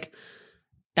invertebrate, but like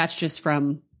that's just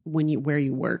from where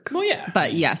you work. Well, yeah.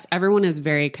 But yes, everyone is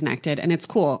very connected and it's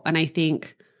cool. And I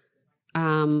think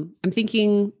I'm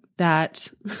thinking that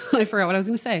I forgot what I was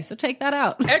going to say. So take that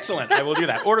out. Excellent. I will do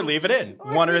that. Or leave it in.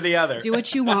 One or the other. Do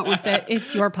what you want with it.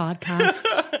 It's your podcast.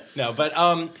 No, but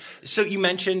so you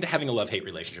mentioned having a love-hate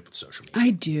relationship with social media.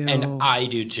 I do. And I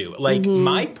do too. Like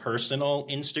my personal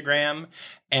Instagram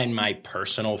and my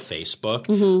personal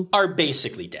Facebook are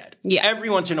basically dead. Yeah.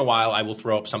 Every once in a while, I will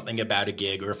throw up something about a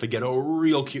gig, or if I get a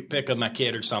real cute pic of my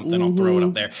kid or something, I'll throw it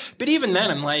up there. But even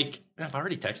then, I'm like, I've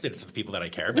already texted it to the people that I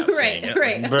care about saying it.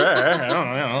 Right. Like,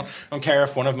 I don't care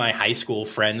if one of my high school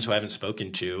friends who I haven't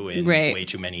spoken to in way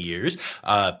too many years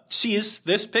sees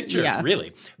this picture,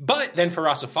 really. But then for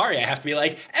Rossifari, I have to be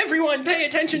like, everyone pay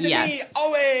attention to me,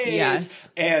 always. Yes.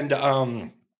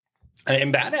 And I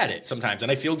am bad at it sometimes,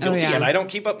 and I feel guilty, and I don't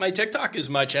keep up my TikTok as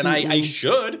much, and I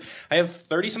should. I have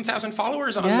 30-some thousand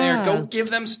followers on there. Go give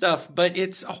them stuff, but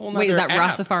it's a whole nother Wait, is that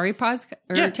app. Rossifari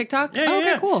or TikTok? Yeah,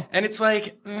 okay, cool. And it's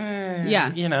like,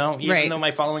 even though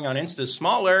my following on Insta is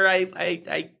smaller,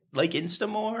 I like Insta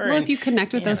more. Well, if you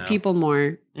connect with those people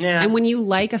more, and when you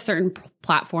like a certain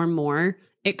platform more,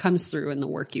 it comes through in the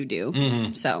work you do.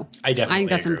 So I think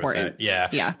that's important.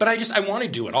 Yeah. But I want to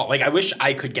do it all. Like I wish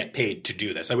I could get paid to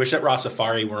do this. I wish that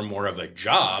Rossifari were more of a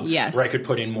job where I could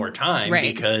put in more time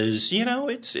because,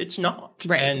 it's not.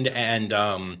 Right. And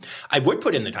I would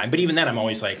put in the time, but even then I'm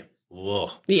always like,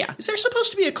 whoa. Yeah. Is there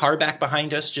supposed to be a car back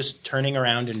behind us just turning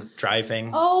around and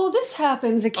driving? Oh, this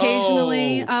happens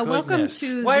occasionally. Welcome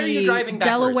to Why are you driving backwards?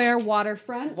 Delaware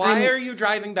waterfront. Why are you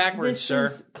driving backwards, this sir?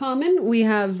 Is common. We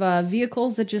have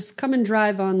vehicles that just come and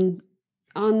drive on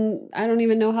I don't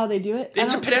even know how they do it.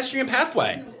 It's a pedestrian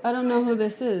pathway. I don't know who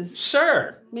this is.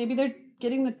 Sir. Maybe they're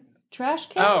getting the trash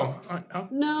can?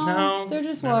 No, they're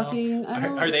just walking.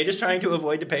 Are they just trying to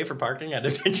avoid to pay for parking at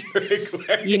Adventure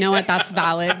Aquarium? You know what? That's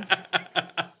valid.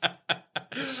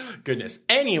 Goodness.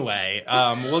 Anyway,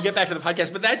 we'll get back to the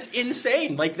podcast, but that's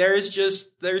insane. Like there's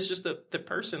just the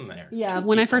person there. Yeah.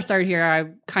 When I first started here,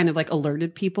 I kind of like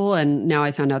alerted people, and now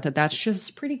I found out that that's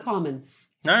just pretty common.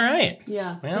 All right.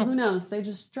 Yeah. Well, so who knows? They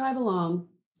just drive along.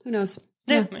 Who knows?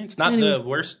 Yeah, it's not the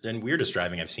worst and weirdest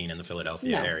driving I've seen in the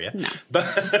Philadelphia area. No. But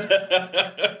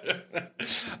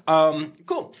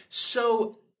cool.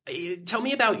 So tell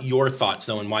me about your thoughts,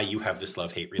 though, and why you have this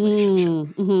love-hate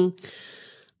relationship.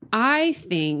 I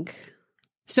think,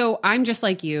 so I'm just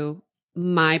like you.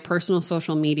 my personal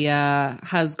social media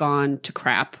has gone to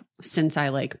crap since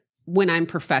when I'm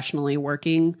professionally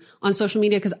working on social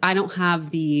media, because I don't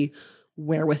have the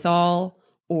wherewithal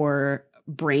or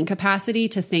brain capacity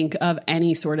to think of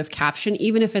any sort of caption,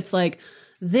 even if it's like,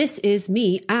 this is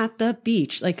me at the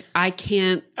beach. Like, I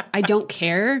don't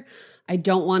care. I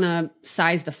don't want to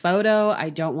size the photo. I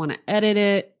don't want to edit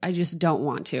it. I just don't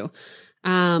want to.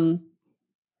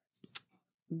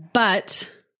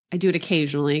 But I do it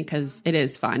occasionally because it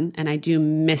is fun and I do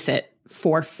miss it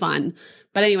for fun.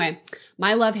 But anyway,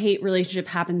 my love-hate relationship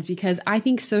happens because I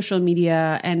think social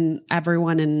media, and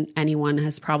everyone and anyone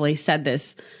has probably said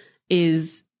this,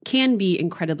 can be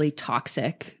incredibly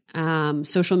toxic.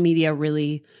 Social media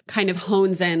really kind of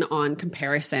hones in on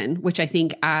comparison, which I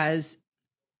think as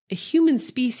a human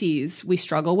species we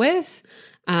struggle with,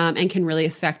 and can really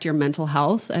affect your mental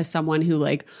health as someone who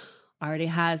already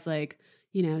has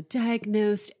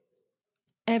diagnosed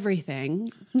everything.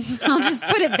 I'll just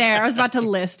put it there. I was about to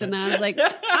list and I was like,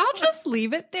 I'll just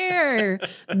leave it there.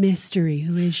 Mystery.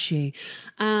 Who is she?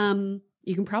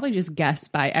 You can probably just guess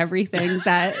by everything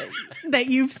that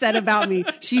you've said about me.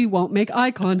 She won't make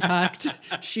eye contact.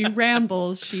 She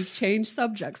rambles. She changed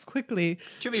subjects quickly.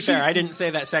 To be fair, I didn't say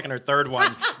that second or third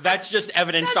one. That's just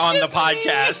evidence on the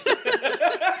podcast.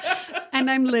 And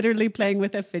I'm literally playing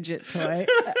with a fidget toy.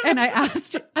 And I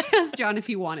asked John if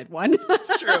he wanted one.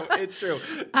 It's true.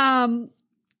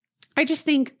 I just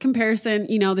think comparison,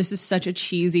 this is such a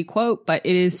cheesy quote, but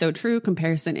it is so true.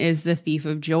 Comparison is the thief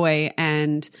of joy.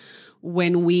 And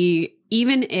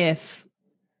even if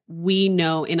we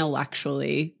know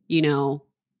intellectually,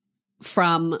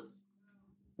 from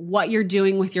what you're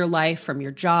doing with your life, from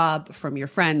your job, from your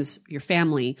friends, your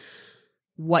family,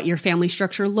 what your family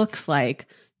structure looks like,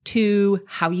 to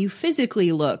how you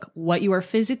physically look, what you are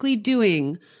physically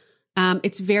doing.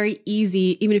 It's very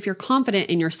easy, even if you're confident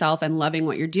in yourself and loving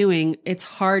what you're doing, it's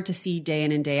hard to see day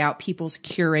in and day out people's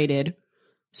curated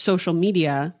social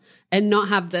media and not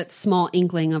have that small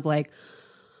inkling of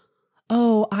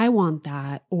oh, I want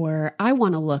that, or I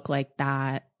want to look like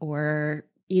that, or,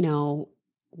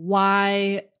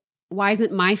 why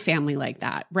isn't my family like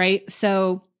that? Right.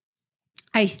 So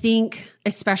I think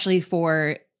especially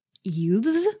for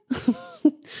youths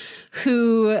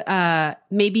who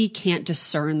maybe can't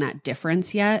discern that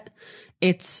difference yet,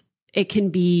 it can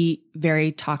be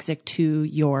very toxic to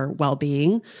your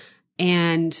well-being.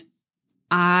 And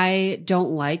I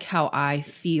don't like how I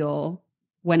feel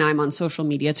when I'm on social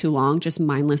media too long, just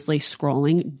mindlessly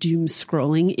scrolling, doom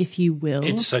scrolling, if you will.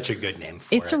 It's such a good name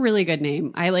for it. It's a really good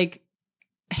name. I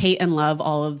hate and love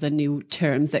all of the new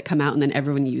terms that come out and then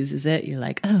everyone uses it. You're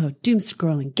like, oh, doom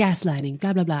scrolling, gaslighting,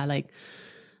 blah, blah, blah.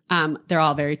 They're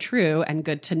all very true and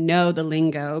good to know the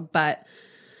lingo. But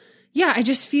yeah, I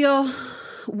just feel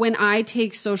when I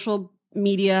take social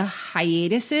media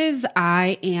hiatuses,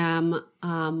 I am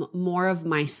more of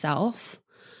myself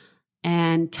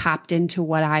and tapped into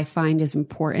what I find is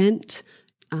important,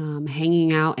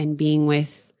 hanging out and being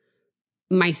with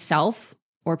myself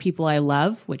or people I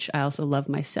love, which I also love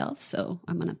myself. So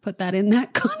I'm going to put that in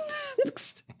that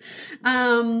context.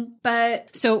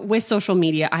 But so with social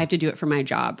media, I have to do it for my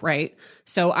job, right?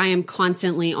 So I am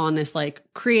constantly on this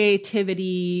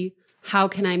creativity, how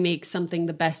can I make something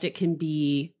the best it can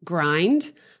be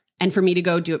grind? And for me to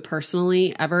go do it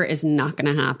personally ever is not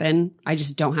going to happen. I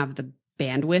just don't have the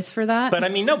bandwidth for that. But I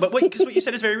mean, no, but because what you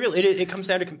said is very real. It comes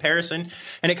down to comparison,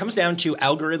 and it comes down to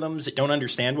algorithms that don't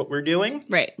understand what we're doing.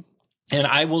 Right. And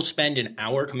I will spend an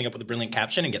hour coming up with a brilliant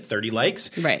caption and get 30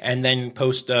 likes. Right. And then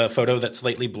post a photo that's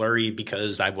slightly blurry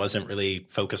because I wasn't really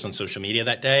focused on social media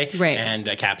that day. Right. And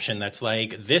a caption that's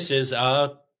like, this is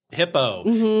a hippo,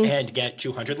 and get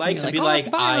 200 likes and be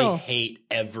I hate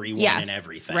everyone and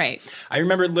everything. Right. I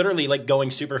remember literally going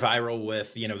super viral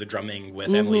with, the drumming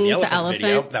with Emily the elephant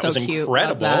video. That was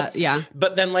incredible. That. Yeah.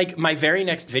 But then my very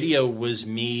next video was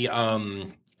me,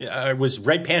 was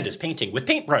Red Pandas painting with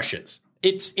paintbrushes.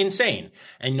 It's insane.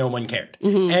 And no one cared.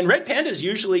 And red pandas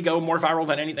usually go more viral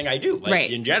than anything I do,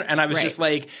 in general. And I was just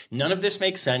none of this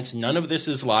makes sense. None of this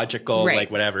is logical,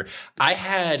 whatever. I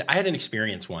had an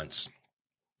experience once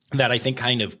that I think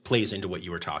kind of plays into what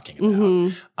you were talking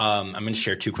about. I'm going to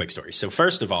share two quick stories. So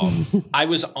first of all, I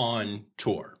was on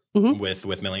tour with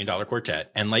 $1 Million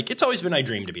Quartet. And it's always been my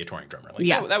dream to be a touring drummer.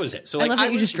 That was it. So I love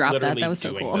that you just dropped that. That was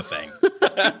so cool. The thing.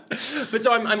 But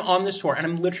so I'm on this tour and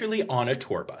I'm literally on a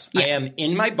tour bus. Yeah. I am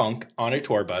in my bunk on a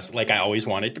tour bus like I always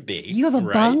wanted to be. You have a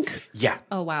bunk? Yeah.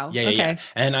 Oh, wow. Yeah, okay. Yeah.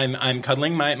 And I'm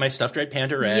cuddling my stuffed red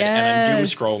panda red and I'm doom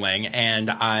scrolling and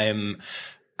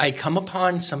I come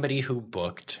upon somebody who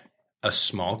booked a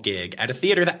small gig at a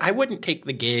theater that I wouldn't take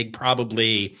the gig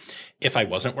probably if I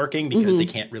wasn't working because they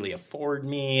can't really afford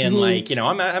me. And like, you know,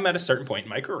 I'm at a certain point in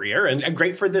my career and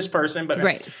great for this person, but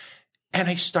right. And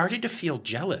I started to feel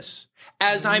jealous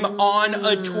as I'm on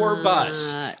a tour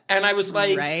bus. And I was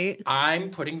like, right.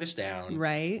 I'm putting this down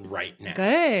right now.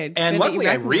 Good. And Good luckily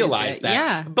I realized that.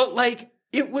 Yeah. But like,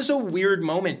 it was a weird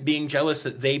moment being jealous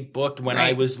that they booked when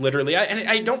I was literally, and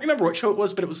I don't remember what show it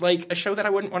was, but it was like a show that I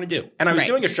wouldn't want to do. And I was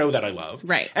doing a show that I love.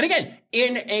 Right. And again,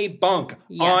 in a bunk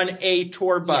on a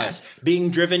tour bus, being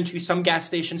driven to some gas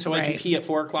station so I can pee at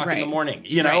 4 o'clock in the morning.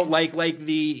 You know, like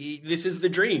this is the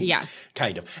dream. Yeah.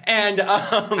 Kind of. And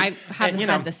I have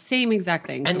had the same exact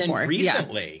thing and before. Then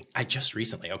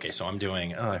recently, okay, so I'm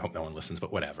doing, I hope no one listens,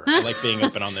 but whatever. I like being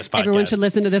open on this podcast. Everyone should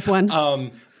listen to this one.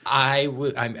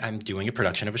 I'm doing a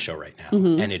production of a show right now,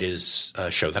 and it is a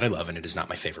show that I love, and it is not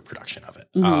my favorite production of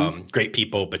it. Great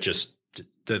people, but just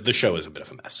the show is a bit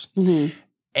of a mess.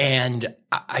 And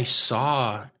I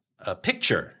saw a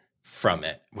picture from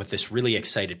it with this really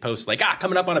excited post, like,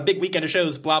 coming up on a big weekend of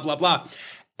shows, blah, blah, blah.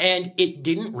 And it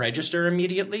didn't register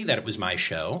immediately that it was my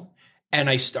show. And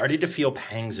I started to feel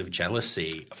pangs of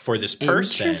jealousy for this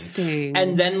person. Interesting.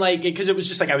 And then like, because it was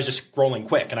just like, I was just scrolling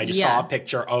quick and I just saw a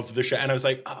picture of the show and I was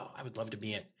like, oh, I would love to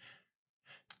be in.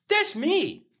 That's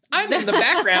me. I'm in the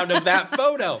background of that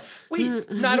photo. Wait,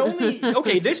 not only,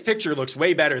 okay, this picture looks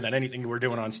way better than anything we're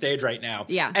doing on stage right now.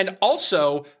 Yeah. And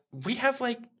also we have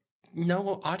like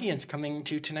no audience coming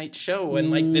to tonight's show.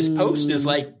 And like this post is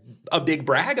like a big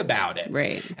brag about it.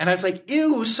 Right. And I was like,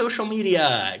 ew, social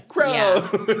media,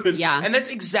 gross. Yeah. And that's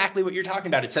exactly what you're talking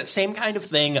about. It's that same kind of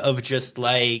thing of just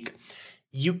like,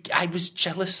 I was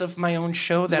jealous of my own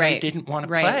show that I didn't want to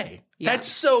play. Yeah. That's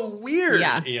so weird,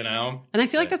 you know? And I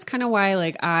feel like that's kind of why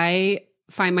like I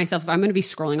find myself, if I'm going to be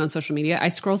scrolling on social media, I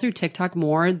scroll through TikTok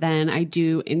more than I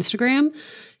do Instagram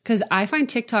because I find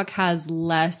TikTok has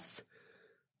less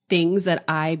things that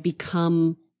I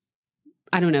become,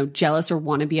 I don't know, jealous or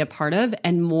want to be a part of,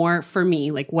 and more for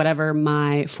me, like whatever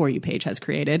my For You page has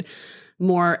created,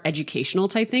 more educational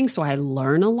type things. So I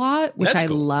learn a lot, which I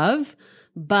love.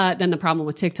 But then the problem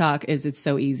with TikTok is it's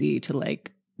so easy to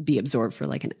like be absorbed for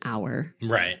like an hour.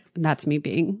 Right. And that's me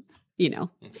being, you know,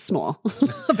 small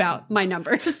about my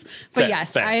numbers. But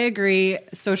yes, I agree.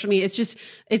 Social media,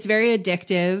 it's very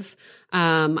addictive.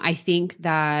 I think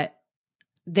that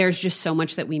there's just so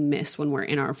much that we miss when we're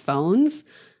in our phones.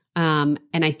 And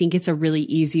I think it's a really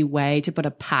easy way to put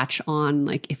a patch on,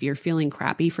 like if you're feeling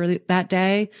crappy for that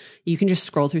day, you can just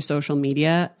scroll through social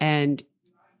media and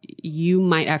you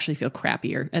might actually feel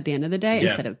crappier at the end of the day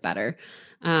instead of better.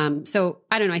 So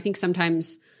I don't know. I think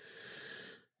sometimes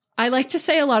I like to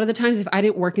say a lot of the times if I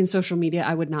didn't work in social media,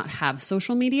 I would not have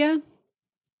social media.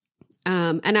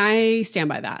 And I stand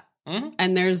by that.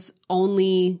 And there's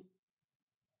only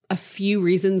a few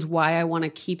reasons why I want to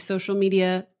keep social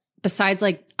media. Besides,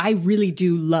 like, I really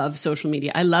do love social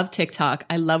media. I love TikTok.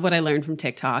 I love what I learned from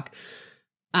TikTok.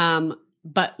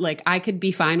 But like, I could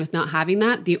be fine with not having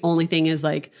that. The only thing is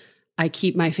like, I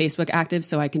keep my Facebook active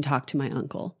so I can talk to my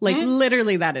uncle. Like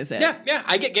literally that is it. Yeah.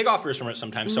 I get gig offers from it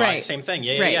sometimes. So same thing.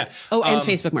 Yeah. Oh, and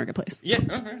Facebook Marketplace. Yeah.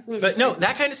 But no,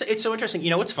 that kind of, it's so interesting. You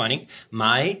know what's funny?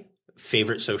 My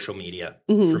favorite social media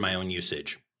for my own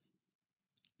usage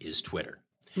is Twitter.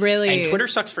 Really? And Twitter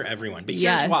sucks for everyone. But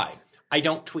here's why. I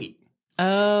don't tweet.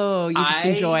 Oh, you just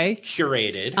enjoy?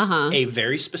 Curated a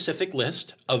very specific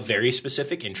list of very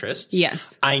specific interests.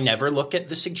 Yes. I never look at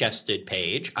the suggested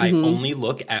page. I only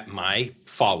look at my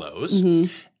follows.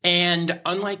 And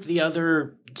unlike the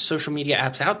other social media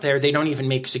apps out there, they don't even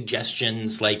make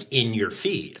suggestions like in your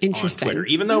feed on Twitter.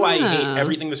 Even though I hate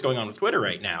everything that's going on with Twitter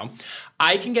right now,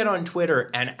 I can get on Twitter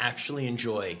and actually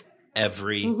enjoy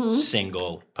every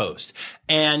single post.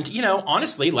 And, you know,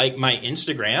 honestly, like my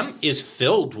Instagram is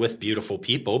filled with beautiful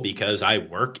people because I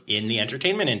work in the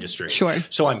entertainment industry. Sure.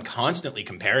 So I'm constantly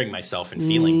comparing myself and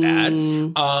feeling bad.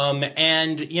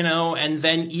 And, you know, and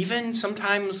then even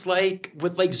sometimes like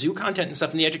with like zoo content and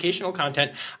stuff and the educational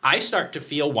content, I start to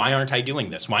feel, why aren't I doing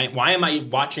this? Why am I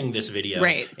watching this video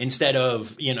instead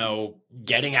of, you know,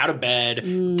 getting out of bed,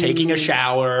 taking a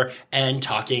shower, and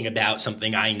talking about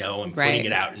something I know and putting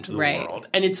it out into the world.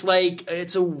 And it's like,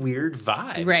 it's a weird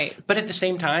vibe. Right. But at the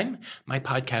same time, my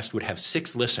podcast would have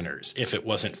 6 listeners if it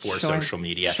wasn't for social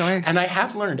media. Sure. And I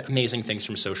have learned amazing things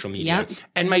from social media.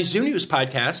 And my Zoo News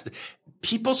podcast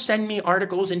people send me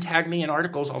articles and tag me in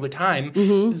articles all the time.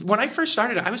 When I first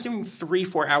started, I was doing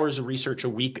 3-4 hours of research a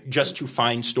week just to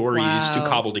find stories to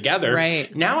cobble together.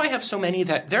 Right. Now I have so many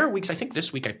that there are weeks, I think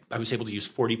this week I was able to use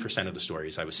 40% of the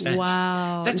stories I was sent.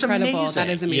 Wow. That's incredible. amazing.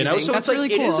 That is amazing. You know? So That's it's like, really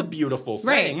cool. it is a beautiful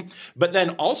thing. Right. But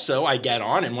then also I get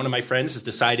on and one of my friends has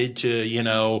decided to, you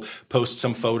know, post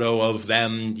some photo of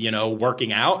them, you know,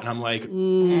 working out. And I'm like,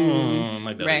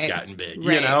 my belly's gotten big.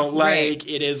 You know, like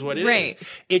it is what it is.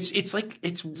 It's like,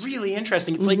 it's really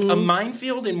interesting. It's like a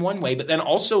minefield in one way, but then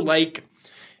also like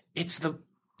it's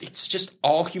just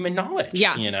all human knowledge.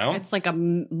 Yeah. You know? It's like a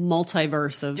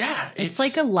multiverse of it's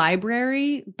like a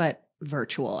library, but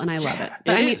virtual. And I love it.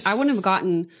 But I mean, I wouldn't have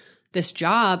gotten this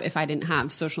job if I didn't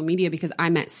have social media because I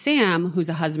met Sam, who's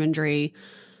a husbandry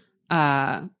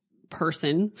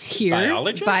person here.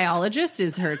 Biologist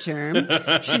is her term.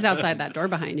 She's outside that door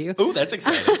behind you. Oh, that's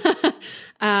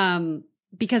exciting.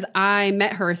 Because I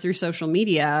met her through social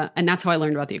media, and that's how I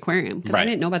learned about the aquarium. Because I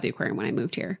didn't know about the aquarium when I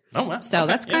moved here. Oh, wow. So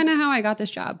that's kind of how I got this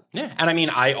job. Yeah. And I mean,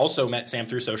 I also met Sam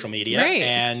through social media. Right.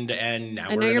 And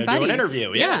now we're going to do an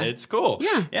interview. Yeah. It's cool.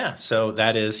 Yeah. Yeah. So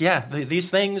that is, these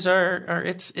things are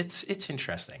it's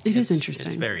interesting. It's interesting.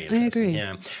 It's very interesting. I agree.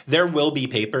 Yeah. There will be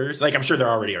papers, like I'm sure there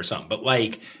already are some, but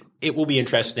like it will be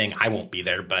interesting. I won't be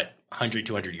there, but 100,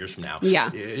 200 years from now,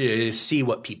 see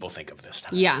what people think of this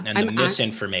time. Yeah. And the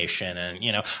misinformation. And,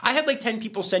 you know, I had like 10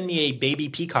 people send me a baby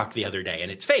peacock the other day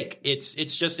and it's fake. It's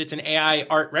an AI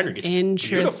art rendering. It's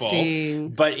interesting. Beautiful,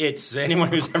 but it's anyone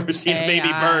who's ever seen a baby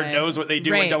bird knows what they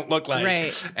do and don't look like.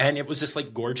 Right. And it was this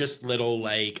like gorgeous little,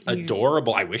 like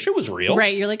adorable. I wish it was real.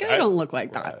 Right. You're like, I don't look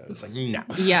like that. I was like, no.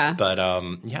 Yeah.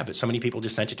 But so many people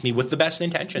just sent it to me with the best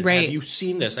intentions. Right. Have you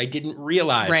seen this? I didn't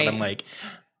realize. Right. And I'm like,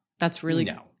 that's really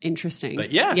interesting.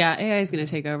 But yeah, AI is going to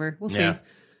take over. We'll see.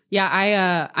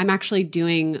 Yeah, I'm actually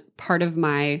doing part of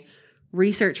my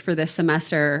research for this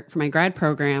semester for my grad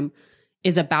program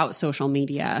is about social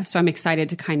media. So I'm excited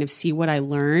to kind of see what I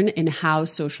learn and how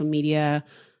social media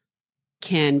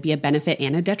can be a benefit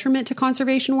and a detriment to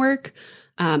conservation work,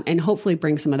 and hopefully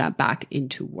bring some of that back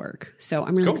into work. So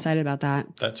I'm really excited about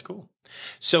that. That's cool.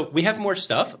 So we have more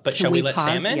stuff, but shall we let pause?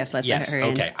 Sam in? Yes, let's let her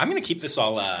in. Okay. I'm going to keep this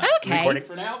all recording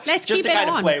for now. Let's just keep to it kind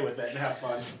of on. play with it and have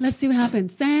fun. Let's see what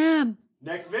happens. Sam.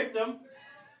 Next victim.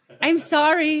 I'm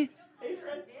sorry. Hey,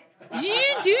 Fred. Did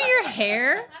you do your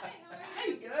hair?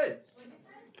 Hey, good.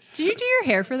 Did you do your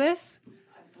hair for this?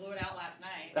 I blew it out last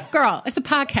night. Girl, it's a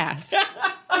podcast.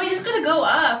 I mean, it's going to go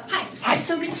up. Hi. It's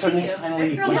so good to see you.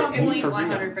 This girl's on point for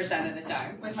 100% of the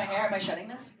time. With my hair, am I shedding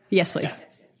this? Yes, please.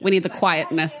 We need the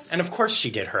quietness. And of course she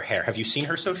did her hair. Have you seen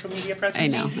her social media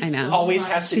presence? I know. Always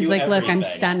has to She's do like, look, everything. I'm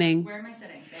stunning. Where am I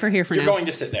sitting? For here for You're now. going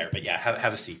to sit there, but yeah,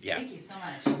 have a seat. Yeah. Thank you so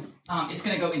much. It's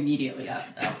going to go immediately up,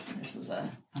 though.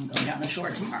 I'm going down the shore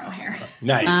tomorrow here.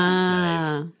 Nice.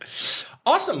 Nice.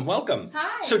 Awesome. Welcome.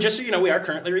 Hi. So just so you know, we are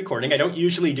currently recording. I don't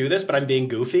usually do this, but I'm being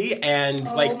goofy. And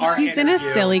He's in a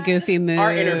silly, goofy mood.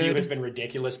 Our interview has been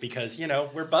ridiculous because,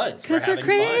 we're buds. Because we're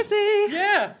crazy. Fun.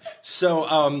 Yeah.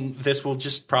 So this will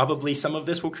just probably, some of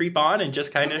this will creep on and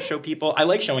just kind of show people. I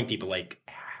like showing people like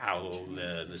how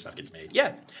the stuff gets made.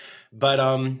 Yeah. But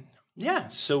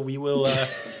so we will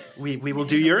we will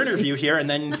do your interview here and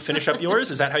then finish up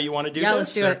yours. Is that how you want to do this? Yeah,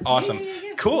 let's do it. Awesome.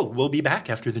 Yeah. Cool. We'll be back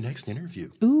after the next interview.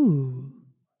 Ooh.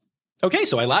 Okay,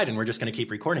 so I lied, and we're just going to keep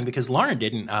recording because Lauren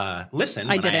didn't listen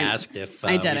when I asked if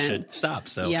we should stop.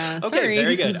 So yeah, okay, sorry.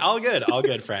 Very good. All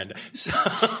good, friend. So,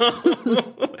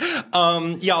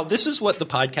 y'all, this is what the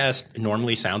podcast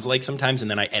normally sounds like sometimes, and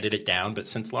then I edit it down. But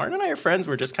since Lauren and I are friends,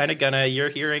 we're just kind of you're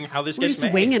hearing how this gets made.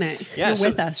 We're just winging it. Yeah, You're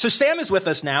with us. So Sam is with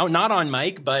us now, not on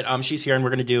mic, but she's here, and we're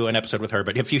going to do an episode with her.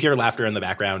 But if you hear laughter in the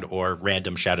background or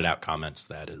random shouted out comments,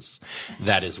 that is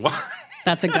why.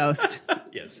 That's a ghost.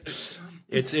 Yes.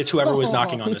 It's whoever was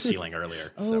knocking on the ceiling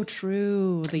earlier. Oh,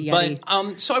 true. The Yeti.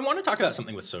 But so I want to talk about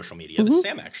something with social media that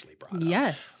Sam actually brought up.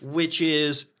 Yes. Which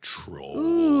is trolls.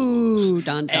 Ooh,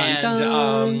 dun, dun, and,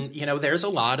 dun. There's a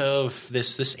lot of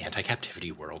this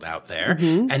anti-captivity world out there.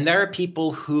 And there are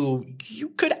people who you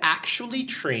could actually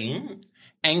train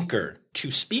Anchor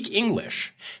to speak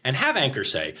English and have Anchor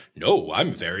say, no,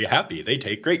 I'm very happy. They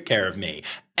take great care of me.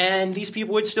 And these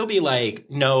people would still be like,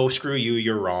 no, screw you.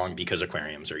 You're wrong because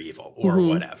aquariums are evil or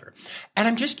whatever. And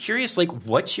I'm just curious,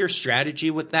 what's your strategy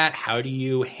with that? How do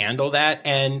you handle that?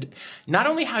 And not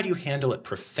only how do you handle it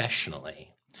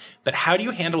professionally, but how do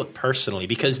you handle it personally?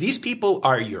 Because these people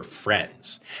are your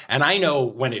friends. And I know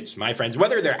when it's my friends,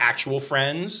 whether they're actual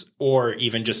friends or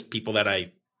even just people that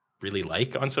I really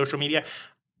like on social media,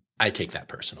 I take that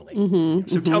personally.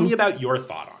 So tell me about your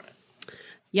thought on it.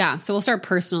 Yeah. So we'll start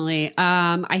personally.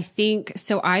 I think,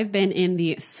 so I've been in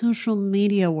the social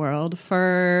media world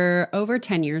for over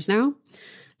 10 years now.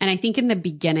 And I think in the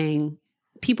beginning,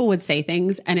 people would say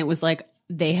things and it was like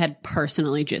they had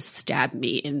personally just stabbed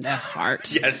me in the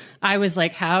heart. Yes. I was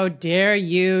like, how dare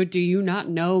you? Do you not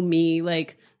know me?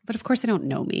 Like, but of course they don't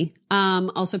know me.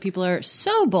 Also, people are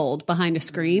so bold behind a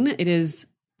screen. It is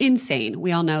insane.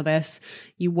 We all know this.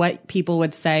 What people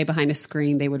would say behind a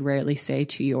screen, they would rarely say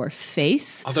to your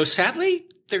face. Although sadly,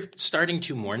 they're starting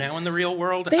to more now in the real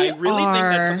world. They I really think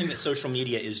that's are. something that social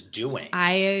media is doing.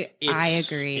 I It's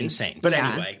agree. insane. But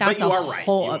Yeah, anyway, that's but you a are right.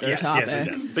 whole other topic.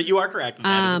 Yes. But you are correct.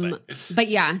 That is the thing. But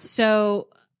yeah, so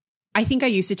I think I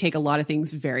used to take a lot of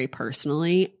things very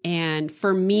personally. And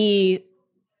for me,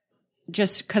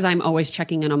 just because I'm always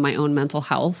checking in on my own mental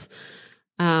health,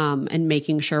 and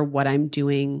making sure what I'm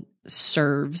doing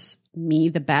serves me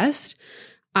the best,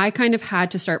 I kind of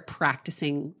had to start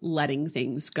practicing letting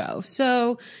things go.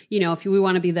 So, if we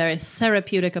want to be very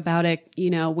therapeutic about it,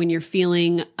 when you're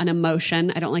feeling an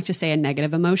emotion, I don't like to say a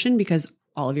negative emotion because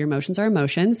all of your emotions are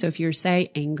emotions. So if you're,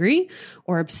 say, angry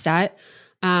or upset,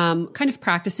 kind of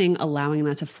practicing allowing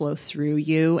that to flow through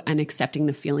you and accepting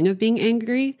the feeling of being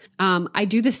angry. I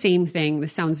do the same thing.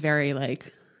 This sounds very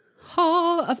like,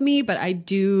 of me, but I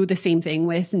do the same thing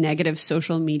with negative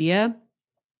social media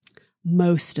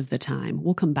most of the time.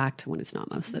 We'll come back to when it's not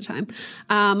most of the time.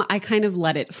 I kind of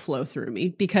let it flow through me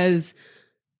because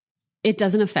it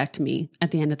doesn't affect me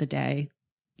at the end of the day.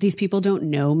 These people don't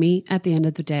know me at the end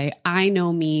of the day. I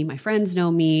know me. My friends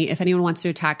know me. If anyone wants to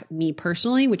attack me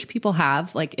personally, which people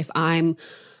have, like if I'm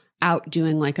out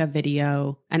doing like a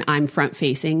video and I'm front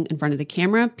facing in front of the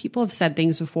camera, people have said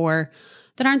things before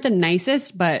that aren't the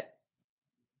nicest, but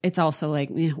it's also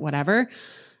like, whatever.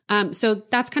 So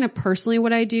that's kind of personally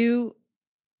what I do.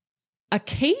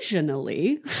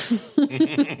 Occasionally,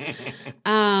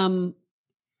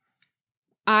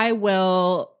 I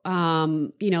will,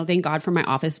 thank God for my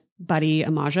office buddy,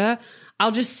 Amaja.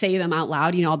 I'll just say them out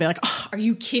loud. I'll be like, oh, are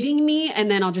you kidding me?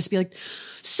 And then I'll just be like,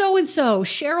 so-and-so,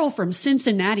 Cheryl from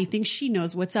Cincinnati thinks she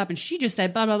knows what's up. And she just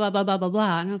said, blah, blah, blah, blah, blah, blah,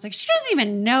 blah. And I was like, she doesn't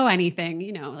even know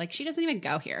anything, like she doesn't even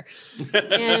go here.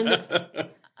 And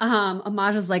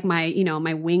Amaja's like my,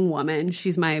 my wing woman.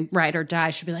 She's my ride or die.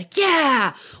 She'll be like,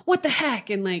 yeah, what the heck?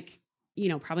 And like,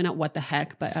 probably not what the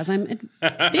heck, but as I'm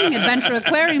being Adventure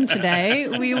Aquarium today,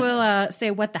 we will say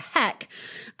what the heck.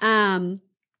 And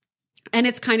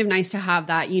it's kind of nice to have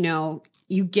that, you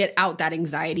get out that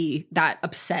anxiety, that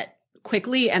upset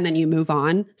quickly, and then you move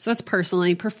on. So that's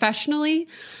personally. Professionally,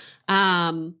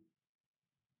 in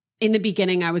the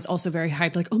beginning, I was also very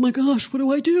hyped, like, oh my gosh, what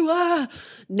do I do?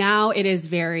 Now it is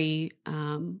very,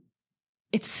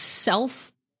 it's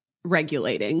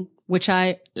self-regulating, which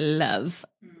I love.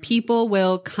 People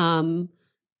will come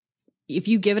if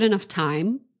you give it enough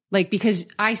time, like, because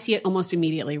I see it almost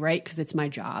immediately, right? Because it's my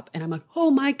job. And I'm like,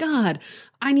 oh my God,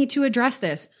 I need to address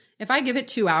this. If I give it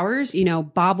 2 hours,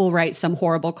 Bob will write some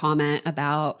horrible comment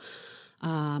about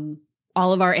all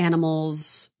of our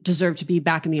animals deserve to be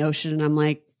back in the ocean. And I'm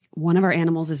like, one of our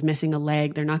animals is missing a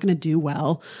leg. They're not going to do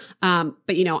well. But,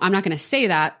 I'm not going to say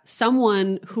that.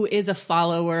 Someone who is a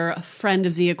follower, a friend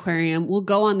of the aquarium will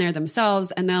go on there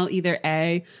themselves and they'll either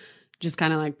A, just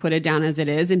kind of like put it down as it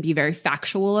is and be very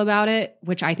factual about it,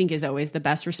 which I think is always the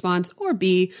best response. Or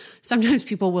B, sometimes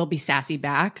people will be sassy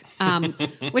back,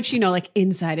 which, like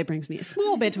inside it brings me a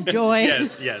small bit of joy.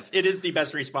 Yes. It is the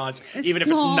best response, even if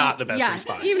it's not the best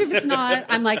response. Even if it's not,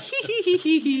 I'm like,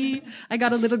 hee. I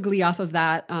got a little glee off of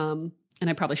that. And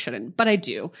I probably shouldn't, but I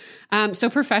do. So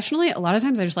professionally, a lot of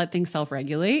times I just let things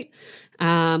self-regulate.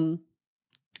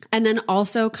 And then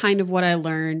also kind of what I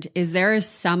learned is there is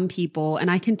some people, and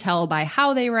I can tell by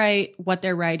how they write, what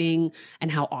they're writing,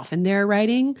 and how often they're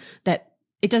writing, that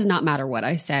it does not matter what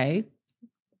I say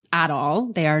at all.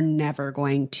 They are never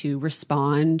going to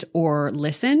respond or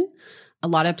listen. A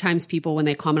lot of times people, when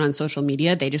they comment on social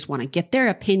media, they just want to get their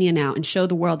opinion out and show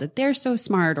the world that they're so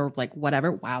smart or like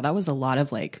whatever. Wow, that was a lot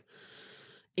of like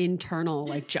internal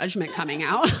like judgment coming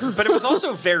out. But it was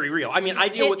also very real. I mean, I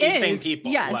deal with these same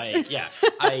people. Yes. Like,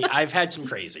 I've had some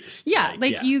crazies. Yeah.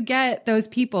 You get those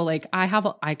people, like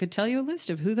I could tell you a list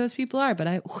of who those people are, but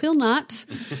I will not.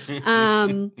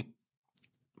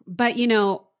 But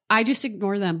I just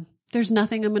ignore them. There's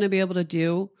nothing I'm going to be able to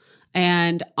do.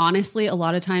 And honestly, a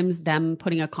lot of times them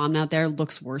putting a comment out there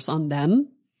looks worse on them.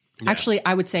 Yeah. Actually,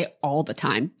 I would say all the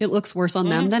time. It looks worse on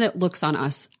them than it looks on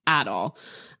us at all.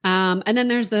 And then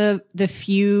there's the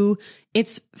few,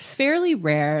 it's fairly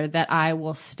rare that I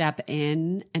will step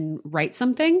in and write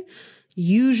something.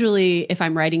 usually if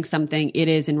I'm writing something, it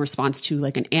is in response to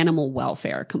like an animal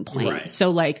welfare complaint. Right. So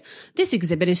like this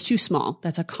exhibit is too small.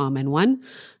 That's a common one.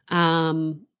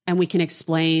 And we can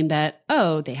explain that,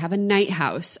 oh, they have a night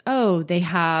house. Oh, they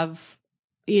have,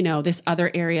 this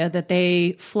other area that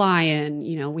they fly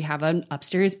in. We have an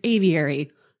upstairs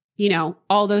aviary.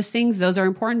 All those things, those are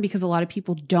important because a lot of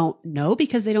people don't know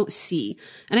because they don't see.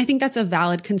 And I think that's a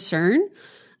valid concern.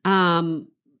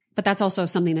 But that's also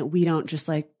something that we don't just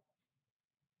like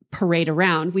parade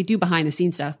around. We do behind the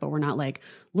scenes stuff, but we're not like,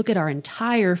 look at our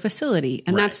entire facility.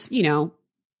 And that's,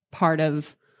 part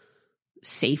of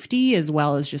safety as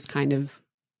well as just kind of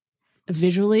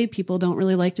visually. People don't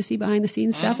really like to see behind the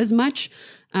scenes stuff as much.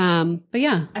 But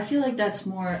yeah. I feel like that's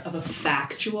more of a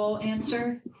factual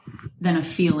answer than a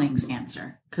feelings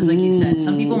answer. Because like you said,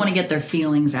 some people want to get their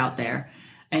feelings out there.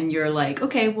 And you're like,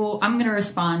 okay, well, I'm going to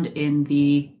respond in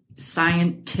the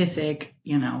scientific,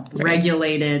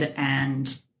 regulated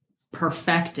and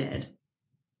perfected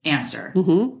answer.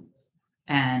 Mm-hmm.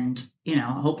 And,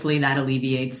 hopefully that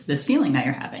alleviates this feeling that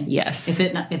you're having. Yes.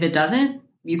 If it doesn't,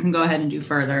 you can go ahead and do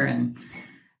further and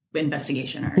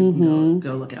investigation or go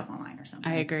look it up online or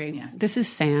something. I agree. Yeah. This is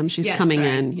Sam. She's coming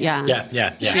in. Yeah.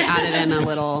 She added in a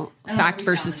little fact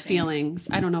versus feelings.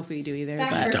 I don't know if we do either.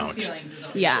 Fact but versus feelings is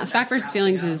always yeah, fact versus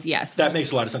feelings is yes. That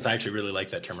makes a lot of sense. I actually really like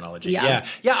that terminology. Yeah.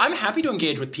 Yeah, I'm happy to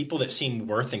engage with people that seem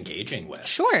worth engaging with.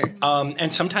 Sure.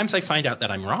 And sometimes I find out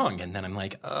that I'm wrong, and then I'm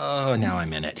like, oh, now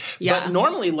I'm in it. Yeah. But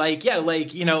normally,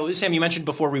 Sam, you mentioned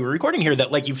before we were recording here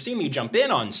that like you've seen me jump in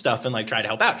on stuff and like try to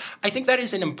help out. I think that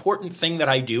is an important thing that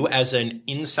I do as an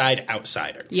inside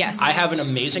outsider. Yes. I have an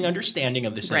amazing understanding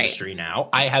of this industry now.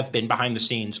 I have been behind the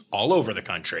scenes all over the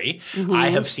country. Mm-hmm. I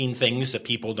have seen things that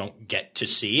people don't get to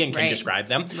see and can describe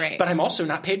them. Right. But I'm also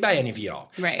not paid by any of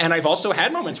y'all. Right. And I've also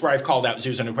had moments where I've called out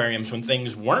zoos and aquariums when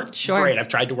things weren't great. I've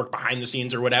tried to work behind the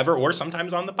scenes or whatever, or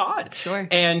sometimes on the pod. Sure.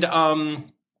 And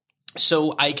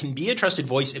so I can be a trusted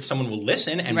voice if someone will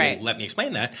listen and will let me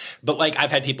explain that. But like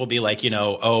I've had people be like,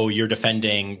 oh, you're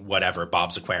defending whatever,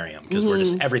 Bob's Aquarium, because we're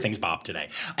just everything's Bob today.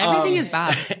 Everything is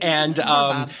Bob. And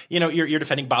you're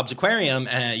defending Bob's Aquarium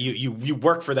and you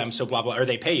work for them, so blah blah, or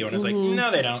they pay you. And I was like,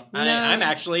 no, they don't. No. I'm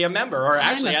actually a member, or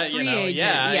actually,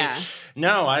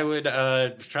 no, I would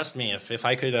trust me if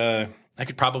I could. I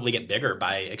could probably get bigger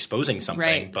by exposing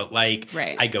something, but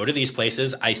I go to these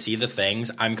places, I see the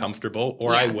things, I'm comfortable,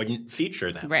 or I wouldn't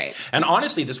feature them. Right. And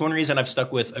honestly, this one reason I've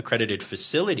stuck with accredited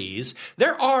facilities.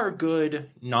 There are good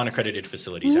non-accredited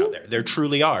facilities out there. There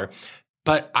truly are.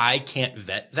 But I can't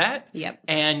vet that. Yep.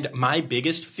 And my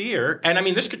biggest fear, and I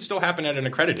mean, this could still happen at an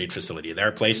accredited facility. There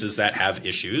are places that have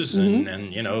issues and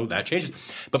that changes.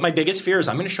 But my biggest fear is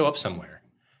I'm going to show up somewhere.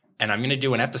 And I'm going to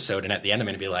do an episode, and at the end, I'm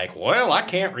going to be like, well, I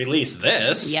can't release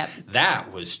this. Yep.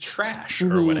 That was trash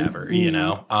or whatever,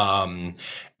 And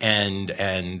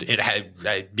it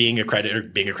had being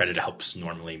accredited helps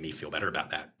normally me feel better about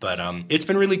that. But it's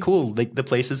been really cool. Like the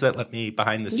places that let me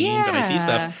behind the scenes and I see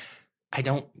stuff, I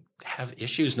don't have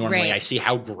issues normally. Right. I see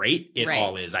how great it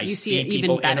all is. I see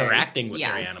people interacting with their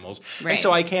animals. Right. And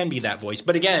so I can be that voice.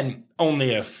 But again,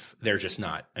 only if they're just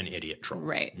not an idiot troll.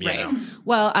 Right. You know?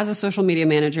 Well, as a social media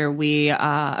manager, we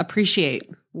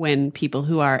appreciate when people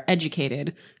who are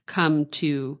educated come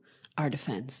to our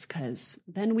defense, because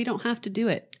then we don't have to do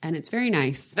it. And it's very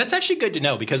nice. That's actually good to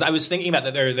know, because I was thinking about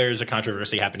that there's a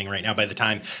controversy happening right now. By the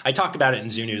time I talked about it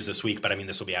in Zoo News this week, but I mean,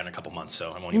 this will be out in a couple months,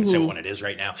 so I won't even say what it is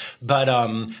right now. But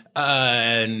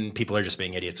and people are just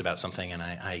being idiots about something, and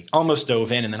I almost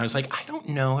dove in, and then I was like, I don't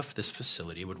know if this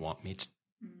facility would want me to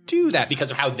do that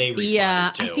because of how they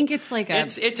responded to. I think it's like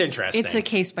it's interesting. It's a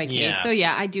case by case. So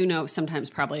I do know sometimes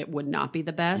probably it would not be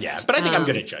the best. Yeah, but I think I'm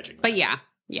good at judging. But yeah,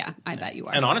 I bet you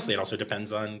are. And honestly, it also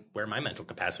depends on where my mental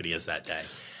capacity is that day.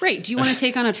 Right. Do you want to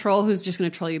take on a troll who's just going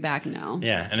to troll you back? No.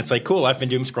 Yeah. And it's like, cool, I've been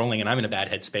doom scrolling and I'm in a bad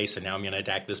headspace, and now I'm going to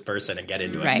attack this person and get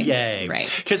into it. Yay. Right.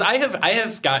 Because I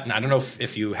have gotten, I don't know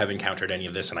if you have encountered any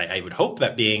of this, and I would hope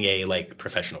that being a like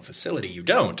professional facility, you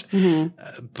don't.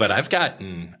 But I've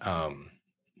gotten,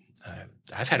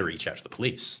 I've had to reach out to the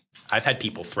police. I've had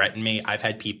people threaten me. I've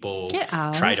had people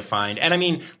try to find, and I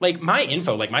mean, like my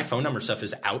info, like my phone number stuff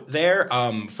is out there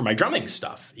for my drumming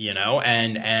stuff,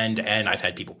 and I've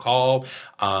had people call.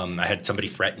 I had somebody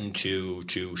threaten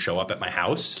to show up at my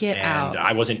house,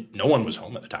 and no one was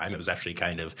home at the time. It was actually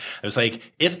I was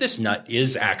like, if this nut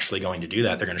is actually going to do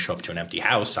that, they're going to show up to an empty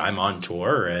house. I'm on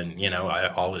tour, and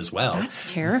all is well. That's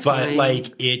terrifying. But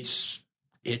like, it's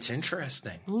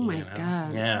interesting. Oh my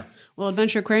God. Yeah. Well,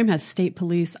 Adventure Aquarium has state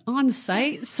police on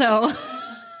site, so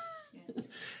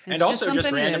And also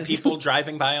just random people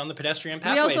driving by on the pedestrian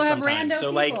pathways also have sometimes. rando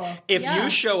So, people. like, if you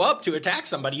show up to attack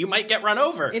somebody, you might get run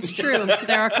over. It's true.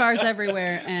 There are cars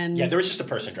everywhere. And yeah, there was just a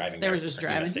person driving there. They were just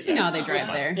driving. You know how they drive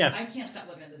there. Yeah. I can't stop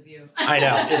looking at this view. I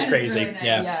know. It's crazy. Really nice.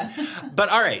 Yeah. But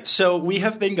all right. So we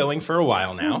have been going for a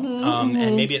while now.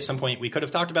 And maybe at some point we could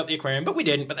have talked about the aquarium, but we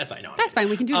didn't. But that's fine. No, that's fine.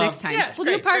 We can do it next time. Yeah, we'll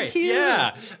do part 2.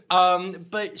 Yeah.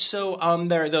 But so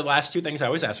there are the last 2 things I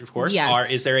always ask, of course,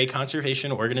 is there a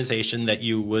conservation organization that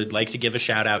you would like to give a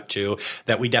shout out to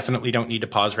that we definitely don't need to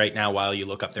pause right now while you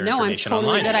look up their information online? No,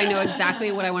 I'm totally good. I know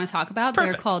exactly what I want to talk about.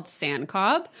 Perfect. They're called sand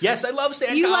cob. Yes, I love sand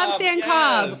cob. You love sand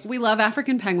cob. Yes. We love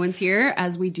African penguins here,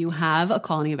 as we do have a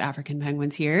colony of African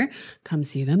penguins here. Come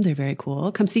see them. They're very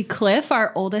cool. Come see Cliff,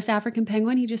 our oldest African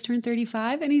penguin. He just turned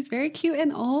 35 and he's very cute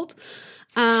and old.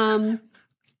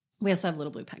 We also have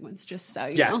little blue penguins, just so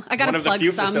you know. I got to plug one of the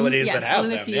few some. facilities that have one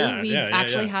of the them. few. Yeah, we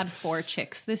actually had 4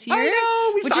 chicks this year. I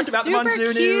know. We've talked about them on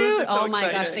Zoo News. It's so my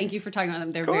exciting. gosh, thank you for talking about them.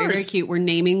 They're very, very cute. We're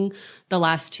naming the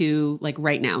last 2 like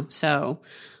right now. So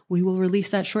we will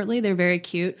release that shortly. They're very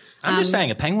cute. I'm just saying,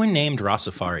 a penguin named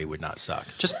Rossifari would not suck.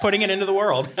 Just putting it into the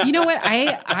world. You know what?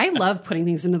 I love putting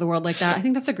things into the world like that. I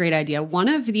think that's a great idea. One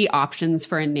of the options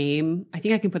for a name, I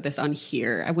think I can put this on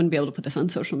here. I wouldn't be able to put this on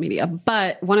social media,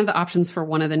 but one of the options for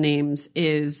one of the names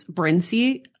is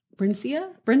Brinsia? Oh,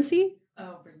 Brinsia.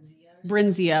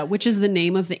 Brinsia, which is the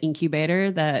name of the incubator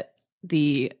that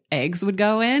the eggs would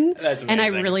go in. That's amazing. And I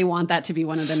really want that to be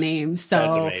one of the names. So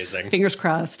that's amazing. Fingers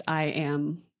crossed, I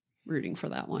am rooting for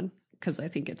that one because I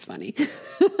think it's funny.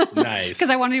 Nice.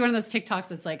 Because I want to do one of those TikToks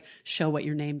that's like, show what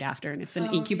you're named after, and it's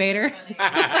an incubator.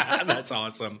 That's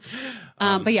awesome.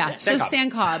 But yeah, so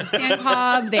sand cob. Sand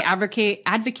cob, they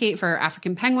advocate for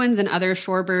African penguins and other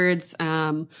shorebirds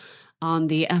on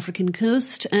the African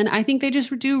coast. And I think they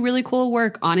just do really cool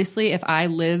work. Honestly, if I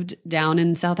lived down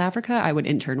in South Africa, I would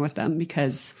intern with them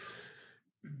because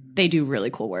they do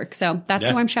really cool work. So that's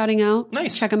who I'm shouting out.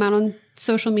 Nice. Check them out on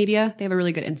social media. They have a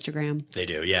really good Instagram. They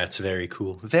do. Yeah, it's very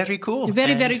cool. Very cool.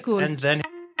 Very, very cool. And then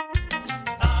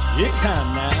It's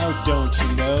time now, don't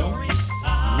you know?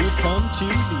 We've come to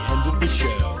the end of the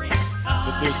show.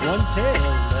 But there's one tale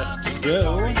left to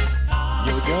go.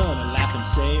 You're gonna laugh and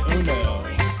say, oh no.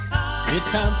 It's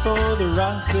time for the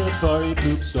Rossifari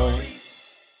poop story.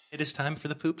 it is time for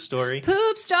the poop story.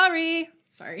 Poop story.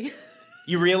 Sorry.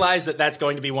 You realize that that's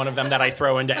going to be one of them that I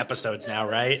throw into episodes now,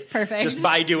 right? Perfect. Just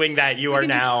by doing that, you are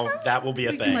now, that will be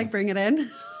a We thing. can like bring it in.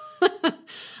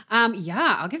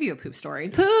 Yeah, I'll give you a poop story.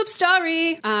 Poop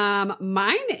story.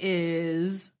 Mine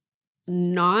is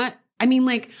not, I mean,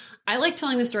 like, I like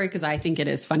telling the story because I think it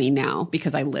is funny now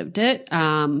because I lived it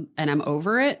and I'm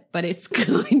over it, but it's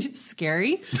kind of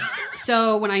scary.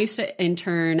 So when I used to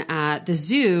intern at the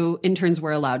zoo, interns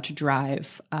were allowed to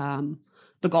drive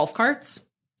the golf carts.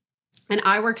 And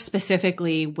I work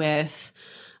specifically with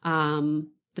the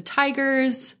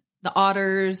tigers, the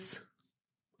otters,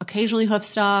 occasionally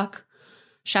hoofstock.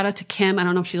 Shout out to Kim. I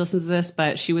don't know if she listens to this,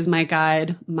 but she was my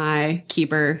guide, my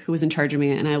keeper who was in charge of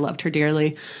me, and I loved her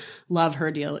dearly. Love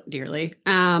her dearly.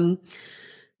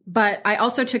 But I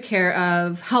also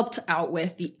helped out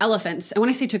with the elephants. And when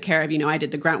I say took care of, I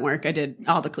did the grunt work. I did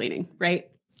all the cleaning, right?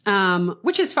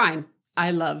 Which is fine.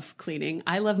 I love cleaning.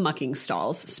 I love mucking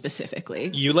stalls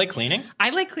specifically. You like cleaning?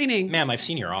 I like cleaning. Ma'am, I've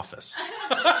seen your office.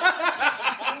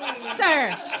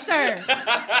 Sir,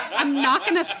 I'm not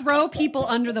going to throw people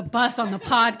under the bus on the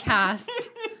podcast.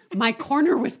 My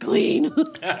corner was clean.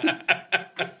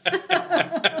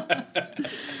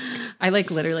 I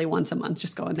like literally once a month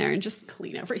just go in there and just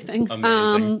clean everything.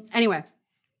 Amazing. Anyway,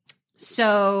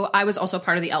 so I was also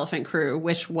part of the elephant crew,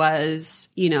 which was,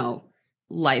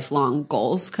 lifelong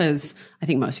goals because I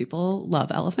think most people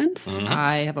love elephants. Mm-hmm.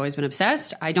 I have always been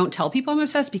obsessed. I don't tell people I'm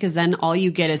obsessed because then all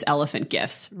you get is elephant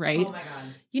gifts, right? Oh my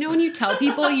God. When you tell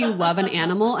people you love an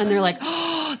animal and they're like,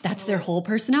 oh, that's their whole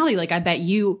personality. Like, I bet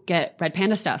you get red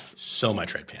panda stuff. So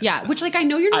much red panda Yeah, stuff. which, I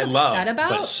know you're not upset about.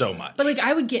 But so much. But,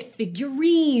 I would get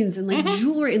figurines and,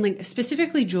 jewelry and,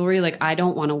 specifically jewelry, I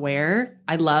don't want to wear.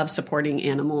 I love supporting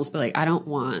animals, but, I don't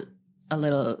want a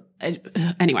little...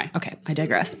 Anyway, okay, I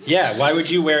digress. Yeah, why would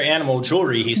you wear animal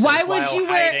jewelry, he says, why would you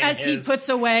wear it as he puts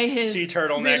away his sea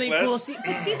turtle really necklace? Cool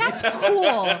but see, that's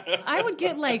cool. I would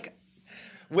get,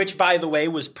 Which, by the way,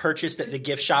 was purchased at the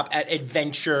gift shop at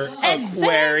Adventure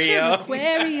Aquarium.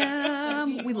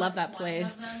 We love that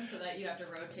place. So that you have to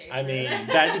rotate. I mean,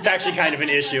 it's actually kind of an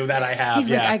issue that I have. He's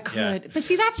yeah, I could. Yeah. But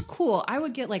see, that's cool. I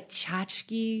would get I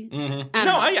tchotchke.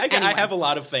 I have a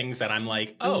lot of things that I'm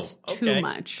like, oh, it was too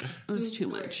much. It was too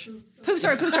much. Poop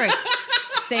story.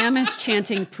 Sam is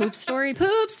chanting poop story,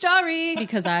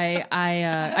 because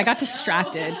I got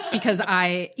distracted because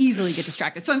I easily get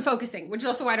distracted. So I'm focusing, which is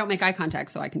also why I don't make eye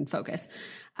contact so I can focus.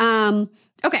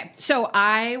 Okay. So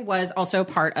I was also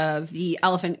part of the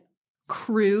elephant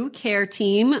crew care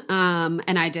team.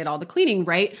 And I did all the cleaning,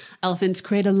 right? Elephants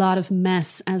create a lot of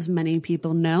mess, as many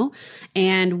people know.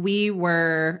 And we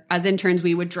were, as interns,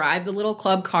 we would drive the little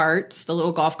club carts, the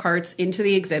little golf carts into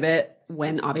the exhibit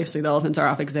when obviously the elephants are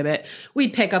off exhibit.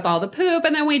 We'd pick up all the poop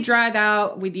and then we'd drive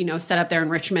out. We'd, set up their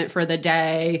enrichment for the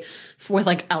day with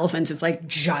like elephants. It's like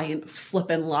giant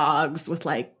flippin' logs with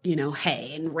like,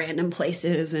 hay in random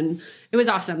places. And it was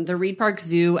awesome. The Reed Park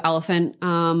Zoo elephant,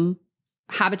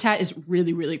 habitat is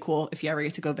really, really cool if you ever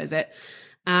get to go visit.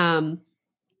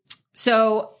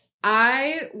 So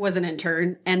I was an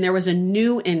intern and there was a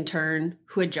new intern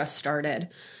who had just started,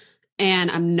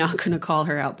 and I'm not going to call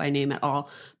her out by name at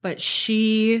all, but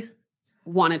she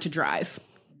wanted to drive.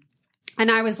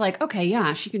 And I was like, okay,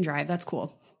 yeah, she can drive. That's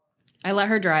cool. I let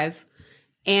her drive.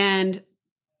 And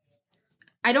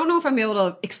I don't know if I'm able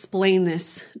to explain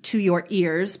this to your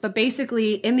ears, but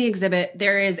basically in the exhibit,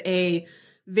 there is a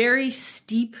very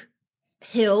steep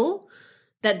hill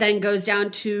that then goes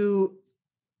down to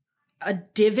a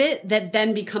divot that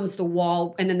then becomes the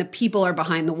wall, and then the people are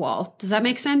behind the wall. Does that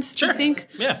make sense? Sure. Do you think?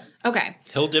 Yeah. Okay.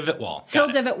 Hill divot wall.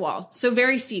 Divot wall. So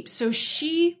very steep. So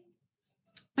she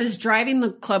is driving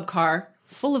the club car,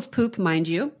 full of poop, mind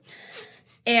you.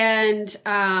 And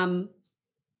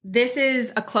this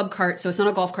is a club cart, so it's not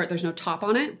a golf cart. There's no top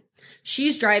on it.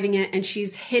 She's driving it, and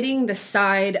she's hitting the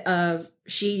side of,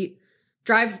 she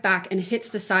drives back and hits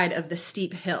the side of the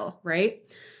steep hill, right?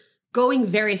 Going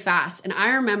very fast. And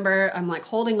I remember I'm like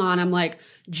holding on. I'm like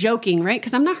joking, right?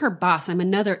 Because I'm not her boss. I'm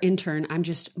another intern. I'm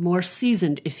just more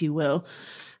seasoned, if you will.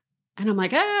 And I'm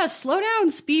like, slow down,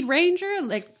 speed racer.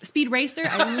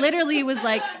 I literally was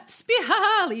like,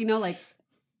 like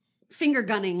finger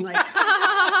gunning, like,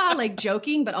 like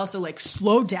joking, but also like,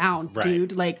 slow down, right,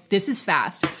 dude. Like, this is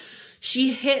fast.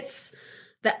 She hits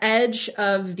the edge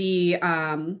of the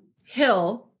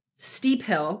hill, steep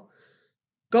hill,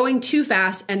 going too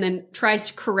fast, and then tries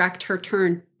to correct her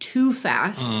turn too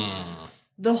fast.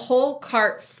 The whole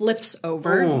cart flips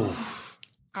over. Ooh.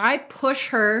 I push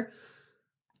her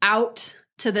out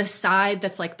to the side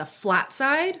that's like the flat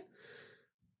side.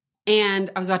 And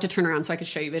I was about to turn around so I could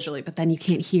show you visually, but then you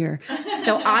can't hear.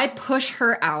 So I push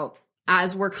her out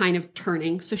as we're kind of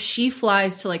turning. So she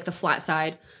flies to like the flat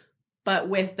side, but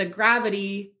with the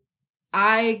gravity,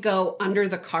 I go under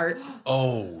the cart.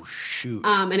 Oh, shoot.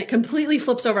 And it completely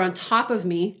flips over on top of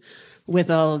me with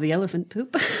all the elephant poop.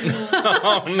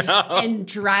 Oh, no. And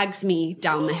drags me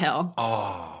down the hill.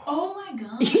 Oh my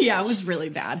God. Yeah, it was really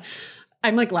bad.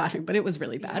 I'm like laughing, but it was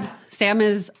really bad. Yeah. Sam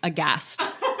is aghast.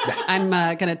 I'm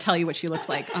going to tell you what she looks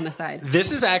like on the side.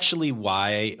 This is actually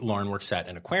why Lauren works at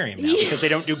an aquarium now, because they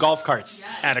don't do golf carts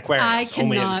at aquariums,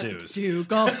 only at zoos. Do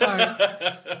golf carts.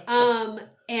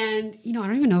 And, I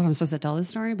don't even know if I'm supposed to tell this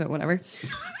story, but whatever.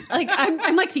 Like,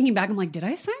 I'm like thinking back, I'm like, did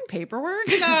I sign paperwork?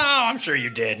 No, I'm sure you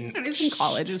didn't. I was in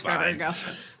college. It was forever ago.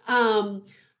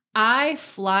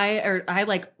 I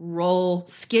like roll,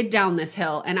 skid down this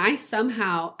hill, and I don't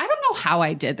know how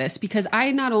I did this, because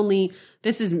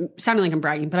this is sounding like I'm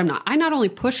bragging, but I'm not. I not only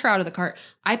pushed her out of the cart,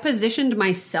 I positioned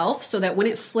myself so that when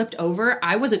it flipped over,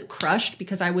 I wasn't crushed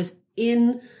because I was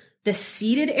in the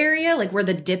seated area, like where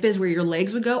the dip is, where your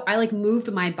legs would go. I like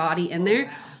moved my body in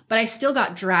there, but I still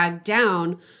got dragged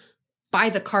down by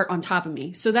the cart on top of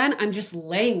me. So then I'm just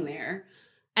laying there,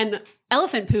 and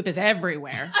elephant poop is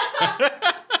everywhere.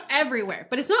 Everywhere,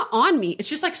 but it's not on me. It's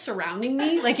just like surrounding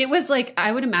me. Like, it was like,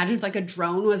 I would imagine if like a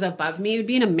drone was above me, it would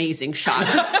be an amazing shot.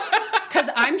 Cause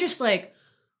I'm just like,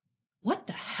 what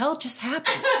the hell just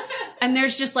happened? And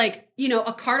there's just like,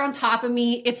 a cart on top of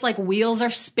me. It's like wheels are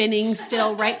spinning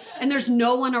still, right? And there's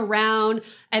no one around.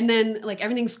 And then like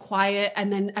everything's quiet.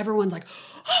 And then everyone's like,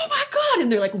 oh my God.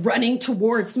 And they're like running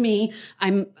towards me.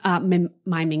 I'm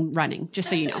miming running, just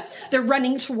so you know. They're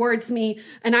running towards me.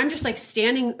 And I'm just like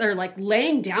standing there, like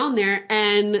laying down there.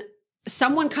 And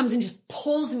someone comes and just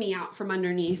pulls me out from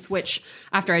underneath, which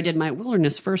after I did my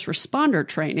wilderness first responder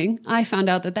training, I found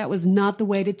out that was not the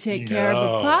way to take care of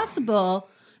a possible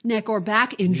neck or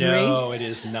back injury. No, it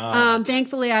is not.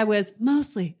 Thankfully, I was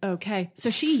mostly okay.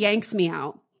 So she yanks me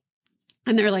out.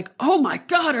 And they're like, oh my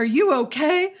God, are you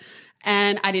okay?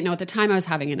 And I didn't know at the time I was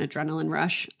having an adrenaline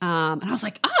rush. And I was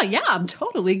like, oh yeah, I'm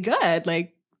totally good.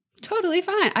 Like, totally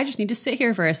fine. I just need to sit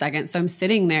here for a second. So I'm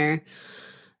sitting there.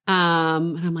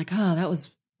 And I'm like, oh, that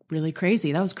was really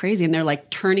crazy. That was crazy. And they're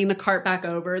like turning the cart back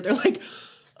over. They're like,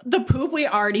 the poop we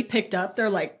already picked up, they're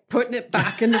like putting it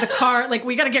back into the car. Like,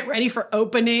 we got to get ready for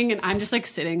opening. And I'm just like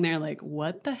sitting there like,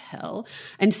 what the hell?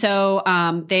 And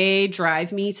so they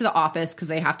drive me to the office because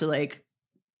they have to like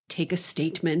take a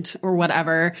statement or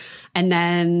whatever. And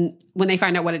then when they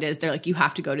find out what it is, they're like, you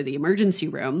have to go to the emergency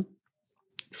room.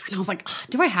 And I was like,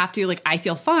 do I have to? Like, I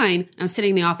feel fine. I'm sitting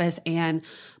in the office and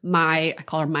I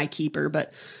call her my keeper,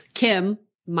 but Kim,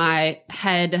 my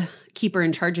head keeper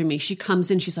in charge of me, she comes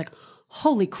in, she's like,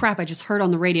 holy crap, I just heard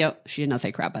on the radio. She did not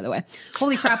say crap, by the way.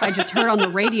 Holy crap, I just heard on the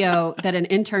radio that an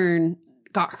intern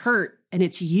got hurt and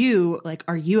it's you. Like,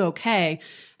 are you okay?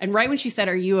 And right when she said,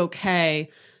 are you okay?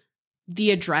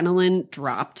 The adrenaline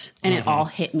dropped and it all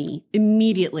hit me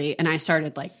immediately. And I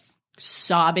started like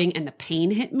sobbing and the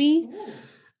pain hit me.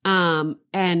 And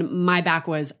my back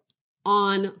was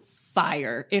on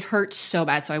fire. It hurt so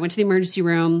bad. So I went to the emergency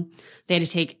room. They had to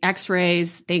take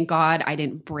x-rays. Thank God I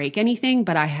didn't break anything,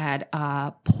 but I had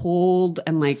pulled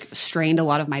and like strained a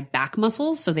lot of my back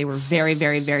muscles. So they were very,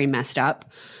 very, very messed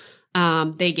up.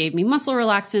 They gave me muscle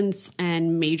relaxants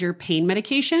and major pain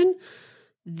medication.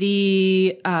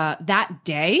 That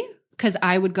day, because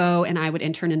I would go and I would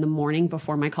intern in the morning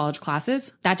before my college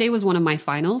classes. That day was one of my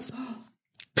finals.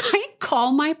 I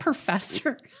call my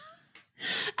professor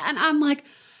and I'm like,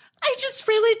 I just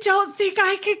really don't think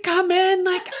I could come in.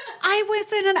 Like, I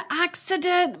was in an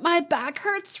accident. My back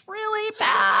hurts really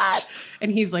bad.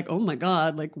 And he's like, oh my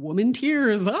God, like woman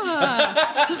tears.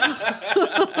 Ah.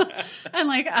 And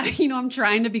like, I'm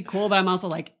trying to be cool, but I'm also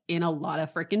like in a lot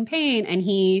of freaking pain. And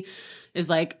he is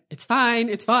like, it's fine.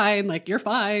 It's fine. Like, you're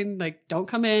fine. Like, don't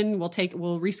come in. We'll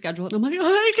reschedule it. And I'm like,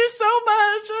 oh, thank you so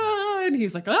much. And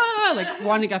he's like, like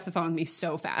wanting to get off the phone with me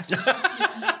so fast.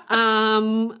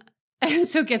 And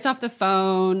so gets off the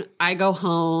phone. I go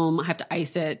home. I have to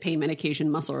ice it, pain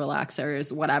medication, muscle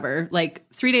relaxers, whatever. Like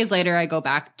 3 days later, I go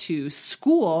back to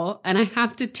school and I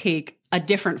have to take a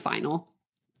different final.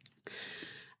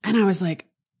 And I was like,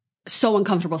 so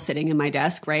uncomfortable sitting in my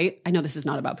desk, right? I know this is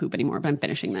not about poop anymore, but I'm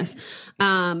finishing this.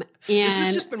 And this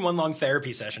has just been one long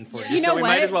therapy session for you. You know so we what?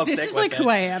 might as well this stick is with like it. who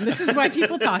I am. This is why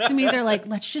people talk to me. They're like,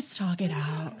 let's just talk it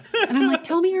out. And I'm like,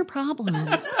 tell me your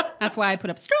problems. That's why I put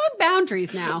up strong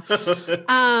boundaries now.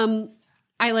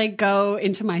 I like go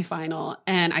into my final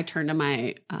and I turn to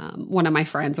my one of my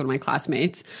friends, one of my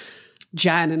classmates,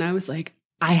 Jen, and I was like,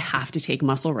 I have to take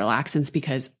muscle relaxants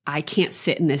because I can't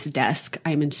sit in this desk.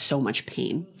 I'm in so much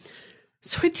pain.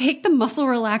 So I take the muscle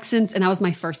relaxants, and that was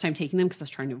my first time taking them because I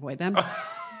was trying to avoid them.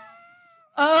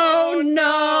 Oh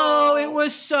no, it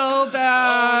was so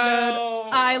bad. Oh,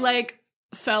 no. I like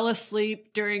fell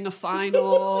asleep during a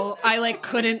final. I like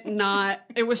couldn't not.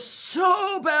 It was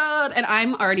so bad. And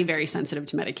I'm already very sensitive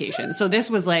to medication. So this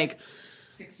was like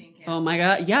 16 candles. Oh my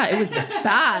God. Yeah, it was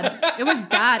bad. It was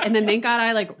bad. And then thank God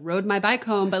I like rode my bike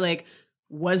home, but like,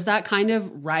 was that kind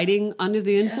of riding under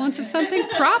the influence of something?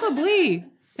 Probably.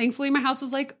 Thankfully, my house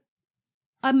was like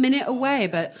a minute away,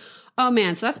 but oh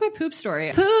man, so that's my poop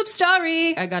story. Poop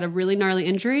story. I got a really gnarly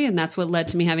injury, and that's what led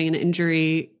to me having an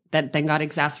injury that then got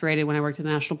exacerbated when I worked in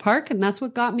the national park, and that's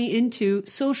what got me into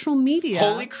social media.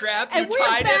 Holy crap, you and we're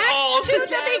tied back it all to together.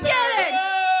 the beginning.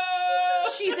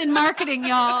 Whoa! She's in marketing,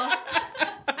 y'all.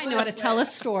 I know how to tell a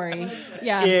story.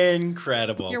 Yeah.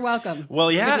 Incredible. You're welcome.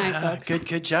 Well, yeah, Good night, folks.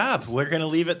 good job. We're going to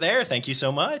leave it there. Thank you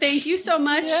so much. Thank you so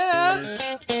much. Yeah.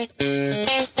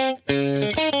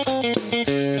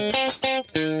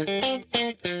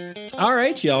 All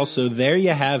right, y'all. So there you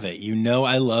have it. You know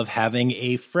I love having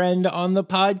a friend on the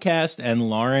podcast, and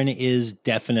Lauren is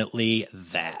definitely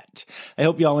that. I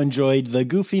hope y'all enjoyed the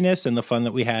goofiness and the fun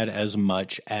that we had as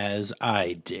much as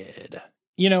I did.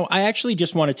 You know, I actually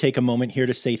just want to take a moment here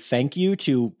to say thank you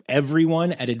to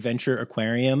everyone at Adventure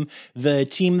Aquarium. The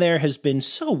team there has been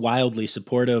so wildly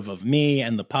supportive of me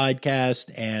and the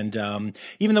podcast. And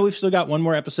even though we've still got one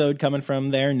more episode coming from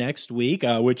there next week,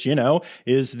 which, you know,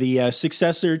 is the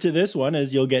successor to this one,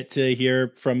 as you'll get to hear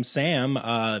from Sam,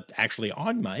 actually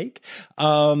on mic,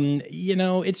 you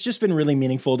know, it's just been really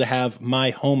meaningful to have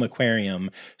my home aquarium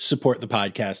support the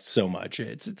podcast so much.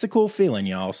 It's a cool feeling,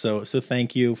 y'all. So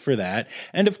thank you for that.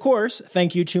 And of course,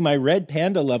 thank you to my Red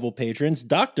Panda level patrons,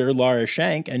 Dr. Laura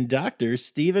Shank and Dr.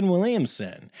 Stephen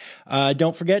Williamson.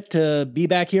 Don't forget to be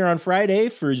back here on Friday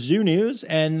for Zoo News,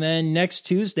 and then next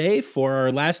Tuesday for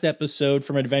our last episode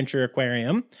from Adventure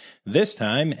Aquarium. This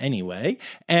time, anyway.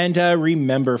 And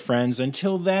remember, friends,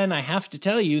 until then, I have to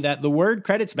tell you that the word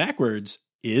credits backwards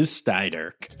is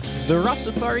Steiderk. The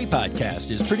Rossifari podcast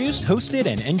is produced, hosted,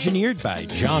 and engineered by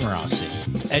John Rossi.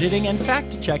 Editing and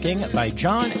fact-checking by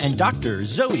John and Dr.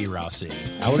 Zoe Rossi.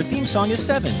 Our theme song is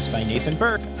Sevens by Nathan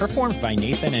Burke, performed by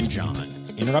Nathan and John.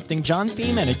 Interrupting John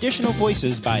theme and additional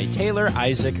voices by Taylor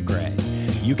Isaac Gray.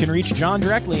 You can reach John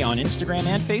directly on Instagram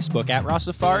and Facebook at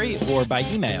Rossifari or by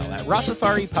email at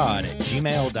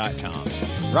rossifaripod@gmail.com.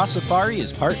 Rossifari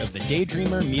is part of the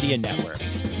Daydreamer Media Network.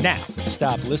 Now,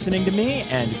 stop listening to me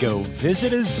and go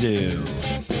visit a zoo.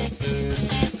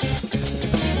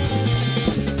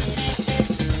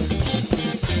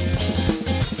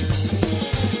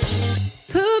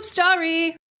 Poop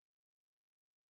story.